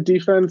now at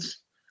defense,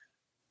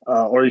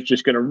 or he's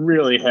just going to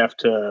really have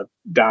to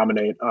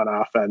dominate on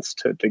offense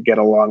to get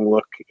a long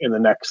look in the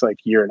next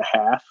year and a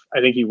half.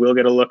 I think he will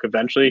get a look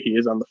eventually. He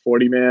is on the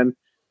 40-man.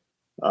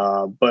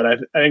 But I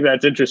think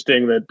that's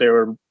interesting that there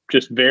were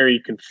just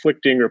very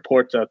conflicting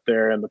reports out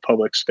there in the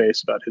public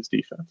space about his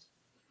defense.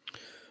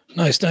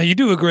 Nice. Now, you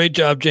do a great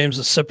job, James,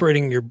 of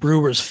separating your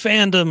Brewers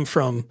fandom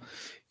from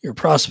your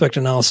prospect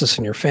analysis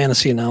and your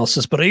fantasy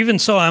analysis. But even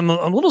so, I'm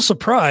a little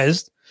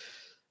surprised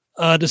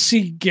to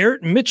see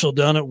Garrett Mitchell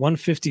down at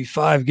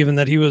 155, given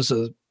that he was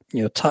a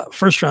top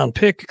first-round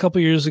pick a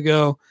couple years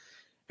ago.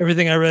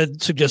 Everything I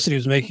read suggested he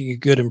was making a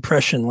good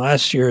impression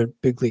last year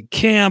at big league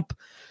camp.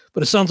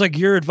 But it sounds like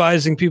you're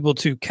advising people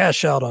to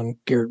cash out on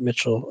Garrett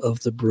Mitchell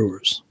of the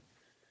Brewers.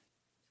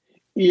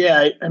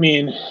 Yeah, I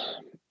mean,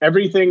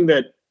 everything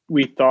that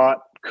we thought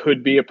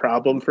could be a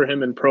problem for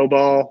him in pro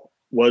ball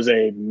was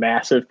a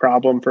massive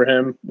problem for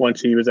him once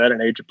he was at an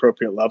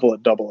age-appropriate level at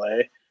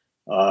AA.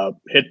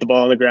 Hit the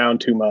ball on the ground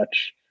too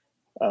much.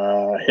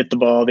 Hit the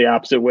ball the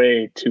opposite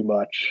way too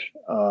much.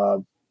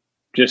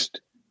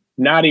 Just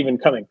not even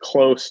coming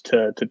close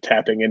to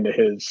tapping into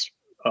his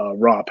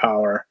raw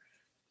power.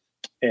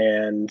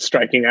 And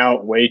striking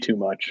out way too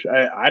much.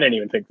 I didn't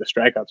even think the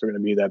strikeouts were going to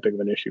be that big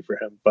of an issue for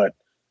him. But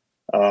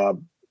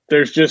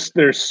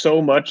there's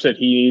so much that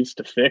he needs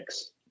to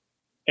fix,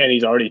 and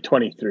he's already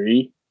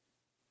 23,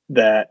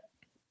 that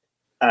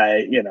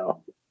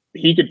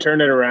he could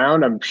turn it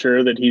around. I'm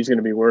sure that he's going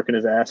to be working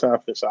his ass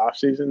off this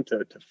offseason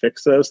to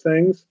fix those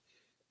things.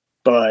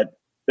 But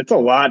it's a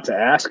lot to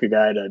ask a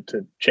guy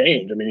to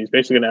change. I mean, he's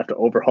basically going to have to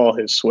overhaul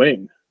his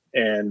swing.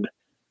 And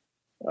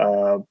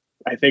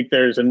I think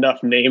there's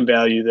enough name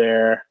value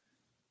there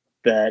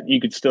that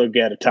you could still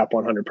get a top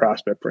 100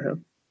 prospect for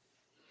him.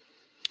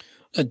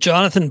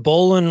 Jonathan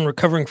Bolin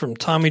recovering from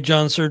Tommy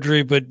John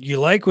surgery, but you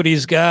like what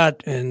he's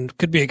got and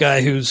could be a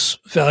guy whose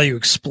value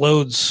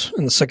explodes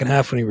in the second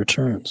half when he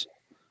returns.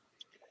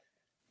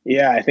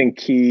 Yeah, I think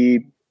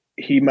he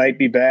might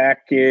be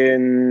back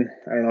in,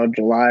 I don't know,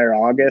 July or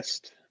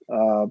August,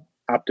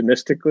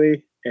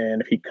 optimistically.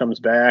 And if he comes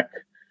back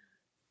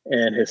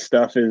and his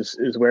stuff is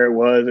where it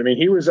was, I mean,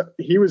 he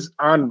was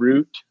en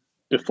route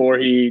before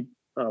he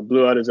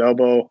blew out his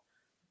elbow.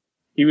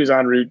 He was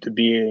en route to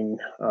being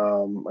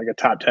like a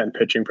top 10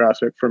 pitching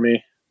prospect for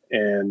me.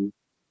 And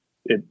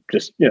it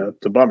just,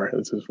 it's a bummer.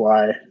 This is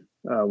why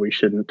we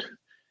shouldn't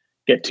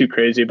get too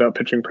crazy about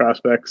pitching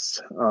prospects.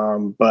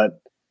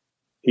 But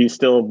he's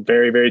still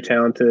very, very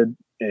talented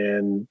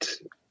and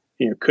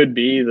could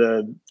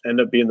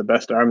end up being the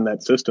best arm in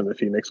that system if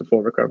he makes a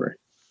full recovery.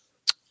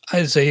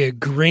 Isaiah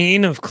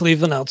Green of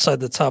Cleveland outside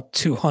the top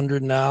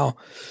 200 now.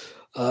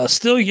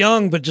 Still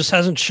young, but just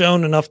hasn't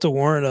shown enough to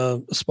warrant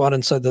a spot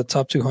inside the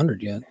top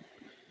 200 yet.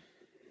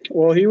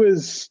 Well, he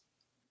was,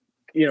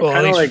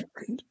 kind of like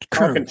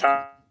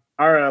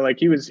Alcantara. Like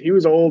he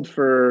was old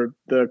for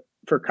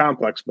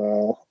complex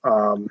ball.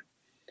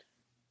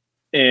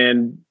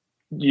 And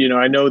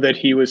I know that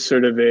he was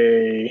sort of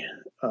a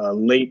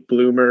late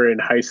bloomer in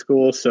high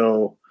school,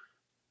 so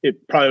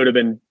it probably would have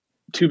been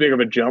too big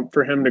of a jump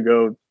for him to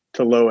go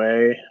to low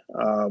A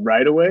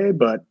right away.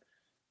 But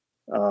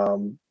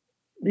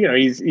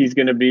he's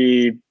going to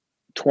be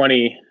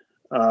 20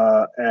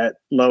 at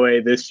low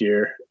A this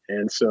year,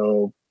 and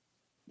so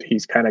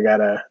he's kind of got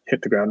to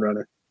hit the ground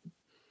running.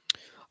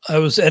 I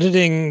was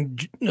editing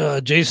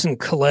Jason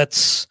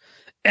Collette's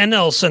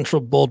NL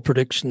Central Bold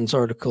Predictions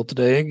article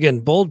today. Again,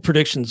 bold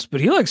predictions,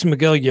 but he likes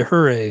Miguel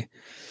Yajure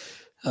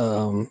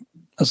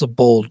as a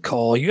bold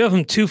call. You have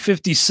him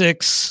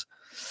 256,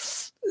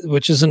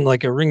 which isn't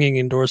like a ringing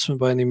endorsement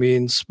by any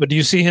means, but do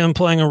you see him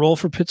playing a role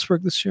for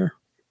Pittsburgh this year?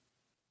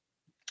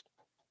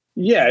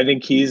 Yeah, I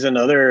think he's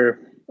another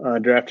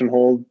draft and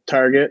hold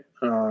target.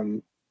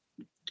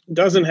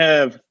 Doesn't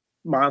have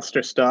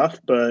monster stuff,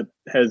 but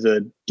has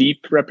a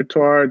deep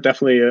repertoire,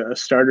 definitely a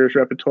starter's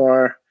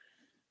repertoire.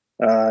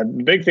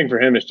 The big thing for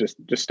him is just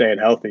staying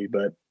healthy.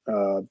 But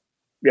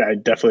yeah,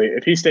 definitely,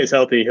 if he stays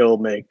healthy, he'll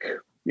make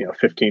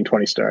 15,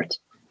 20 starts.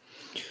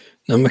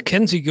 Now,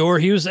 Mackenzie Gore,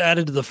 he was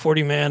added to the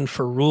 40-man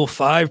for Rule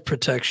 5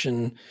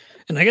 protection,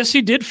 and I guess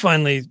he did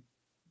finally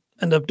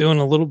end up doing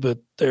a little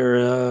bit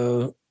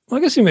there. I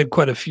guess he made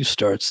quite a few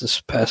starts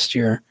this past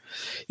year.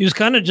 He was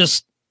kind of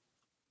just,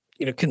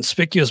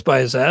 conspicuous by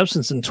his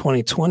absence in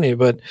 2020,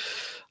 but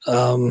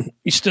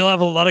you still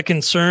have a lot of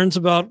concerns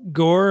about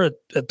Gore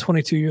at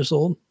 22 years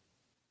old.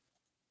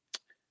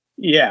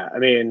 Yeah, I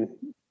mean,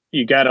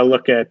 you got to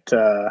look at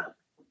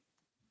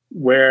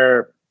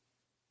where,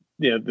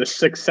 the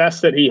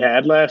success that he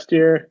had last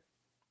year,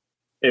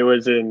 it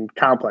was in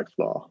complex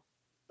ball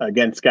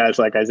against guys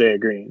like Isaiah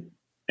Green.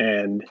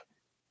 And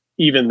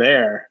even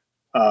there,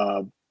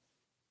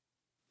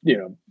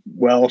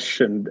 Welsh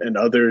and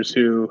others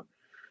who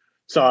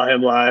saw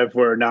him live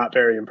were not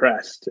very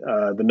impressed.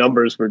 The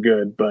numbers were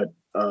good, but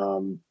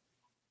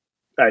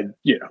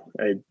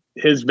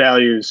his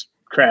values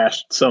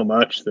crashed so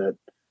much that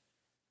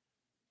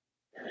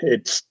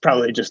it's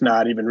probably just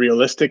not even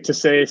realistic to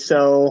say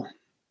sell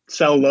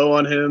low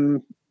on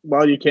him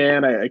while you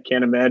can. I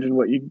can't imagine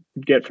what you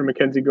get from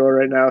Mackenzie Gore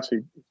right now. So,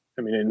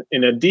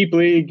 in a deep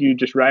league, you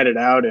just ride it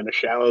out. In a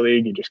shallow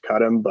league, you just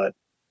cut him. But,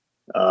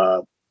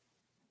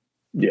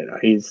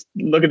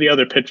 look at the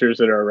other pitchers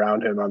that are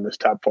around him on this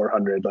top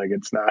 400. Like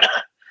it's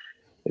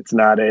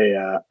not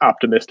a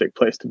optimistic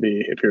place to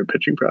be if you're a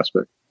pitching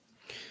prospect.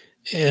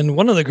 And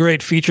one of the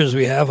great features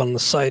we have on the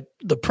site,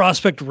 the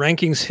prospect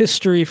rankings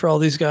history for all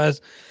these guys.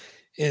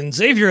 And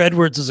Xavier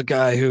Edwards is a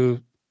guy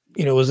who,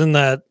 was in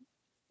that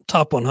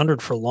top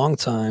 100 for a long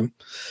time.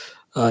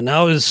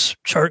 Now his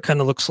chart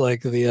kind of looks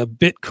like the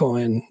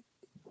Bitcoin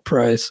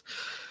price.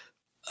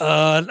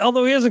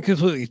 Although he hasn't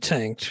completely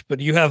tanked, but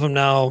you have him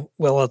now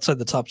well outside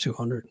the top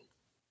 200.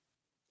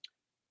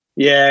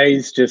 Yeah,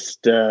 he's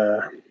just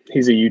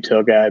he's a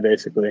util guy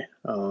basically.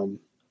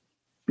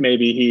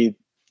 Maybe he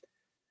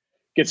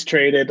gets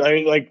traded. I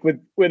mean, like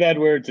with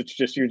Edwards, it's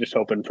just you're just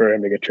hoping for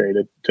him to get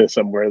traded to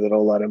somewhere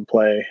that'll let him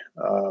play.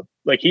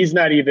 Like he's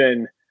not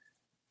even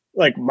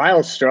like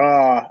Miles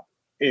Straw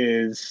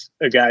is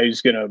a guy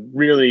who's going to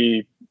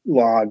really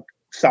log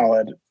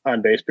solid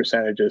on base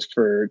percentages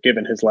for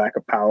given his lack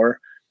of power.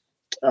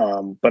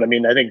 But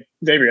I think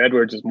Xavier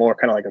Edwards is more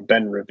kind of like a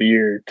Ben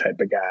Revere type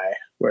of guy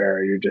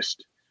where you're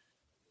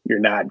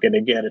not going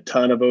to get a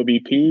ton of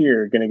OBP.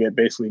 You're going to get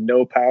basically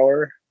no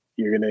power.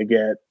 You're going to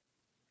get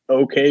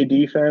okay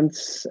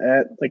defense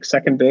at like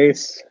second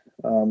base,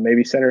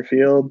 maybe center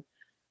field.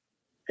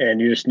 and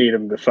you just need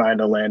him to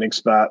find a landing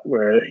spot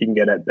where he can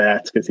get at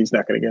bats because he's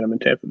not going to get them in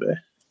Tampa Bay.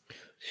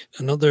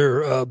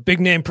 Another big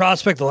name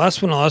prospect. The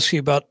last one I'll ask you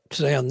about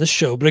today on this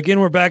show. But again,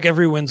 we're back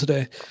every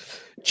Wednesday.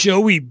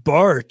 Joey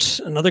Bart,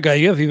 another guy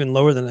you have even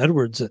lower than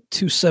Edwards at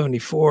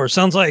 274.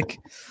 Sounds like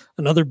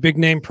another big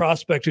name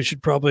prospect who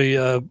should probably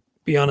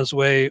be on his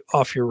way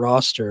off your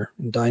roster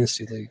in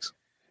dynasty leagues.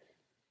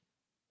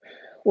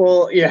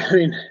 Well, yeah, I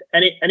mean,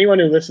 anyone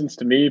who listens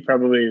to me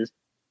probably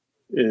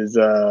has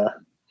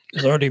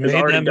already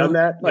done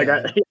that. Like,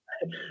 yeah.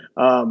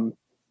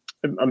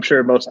 I'm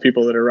sure most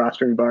people that are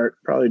rostering Bart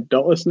probably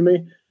don't listen to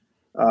me.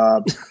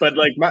 But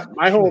like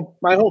my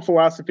whole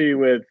philosophy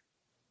with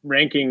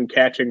ranking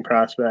catching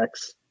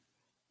prospects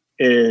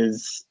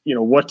is,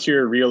 what's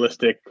your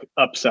realistic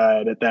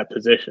upside at that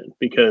position?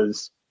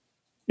 Because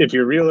if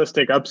your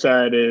realistic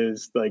upside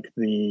is like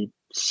the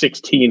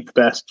 16th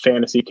best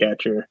fantasy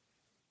catcher,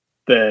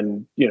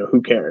 then,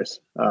 who cares?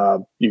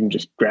 You can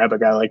just grab a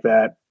guy like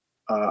that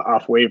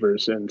off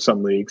waivers in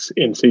some leagues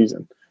in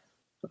season.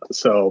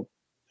 So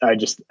I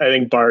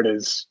think Bart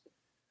is,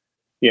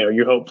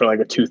 you hope for like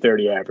a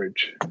 230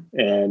 average,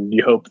 and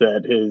you hope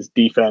that his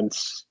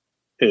defense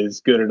is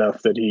good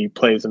enough that he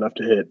plays enough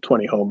to hit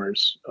 20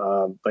 homers.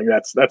 Like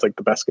that's like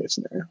the best case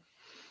scenario.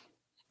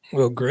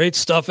 Well, great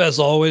stuff as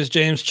always,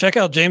 James. Check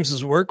out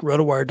James's work,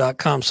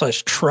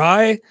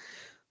 rotowire.com/try.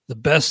 The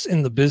best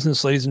in the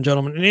business, ladies and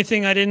gentlemen.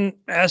 Anything I didn't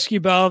ask you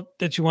about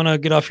that you want to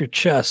get off your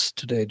chest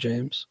today,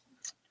 James?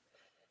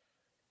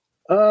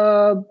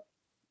 I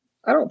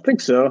don't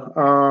think so.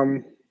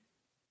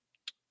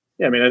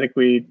 Yeah, I mean, I think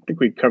we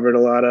covered a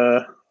lot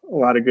of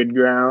good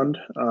ground.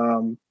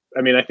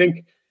 I mean, I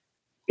think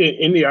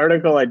in the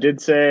article I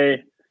did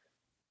say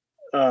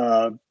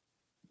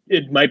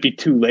it might be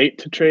too late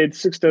to trade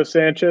Sixto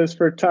Sanchez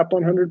for a top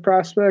 100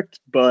 prospect,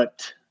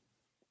 but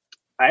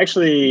I've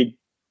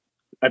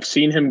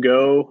seen him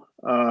go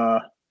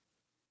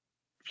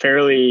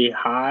fairly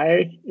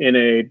high in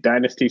a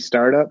dynasty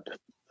startup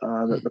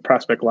that the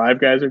Prospect Live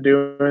guys are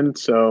doing.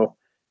 So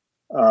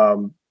I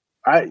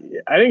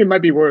think it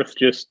might be worth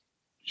just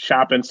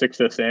shopping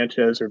Sixto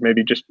Sanchez, or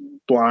maybe just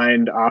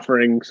blind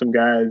offering some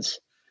guys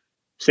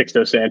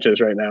Sixto Sanchez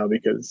right now,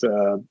 because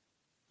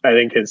I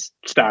think his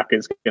stock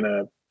is going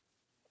to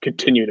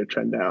continue to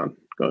trend down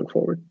going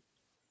forward.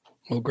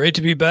 Well, great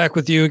to be back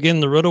with you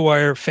again. The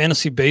RotoWire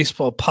Fantasy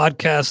Baseball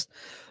Podcast,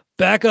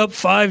 back up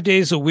 5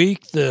 days a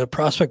week. The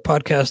Prospect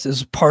Podcast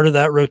is part of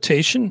that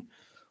rotation.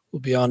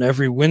 We'll be on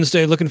every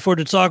Wednesday. Looking forward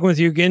to talking with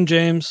you again,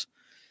 James,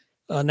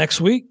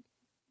 next week.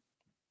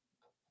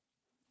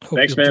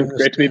 Thanks, man.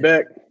 Great to be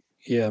back.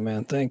 Yeah,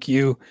 man. Thank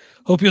you.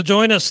 Hope you'll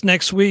join us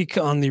next week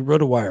on the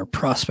RotoWire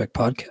Prospect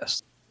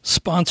Podcast,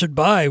 sponsored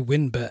by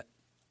WinBet.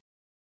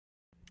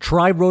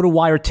 Try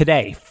RotoWire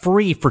today,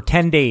 free for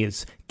 10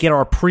 days. Get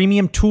our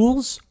premium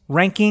tools,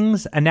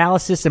 rankings,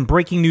 analysis, and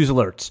breaking news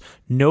alerts.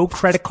 No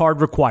credit card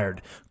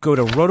required. Go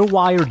to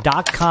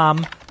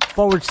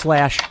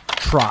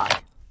rotowire.com/try.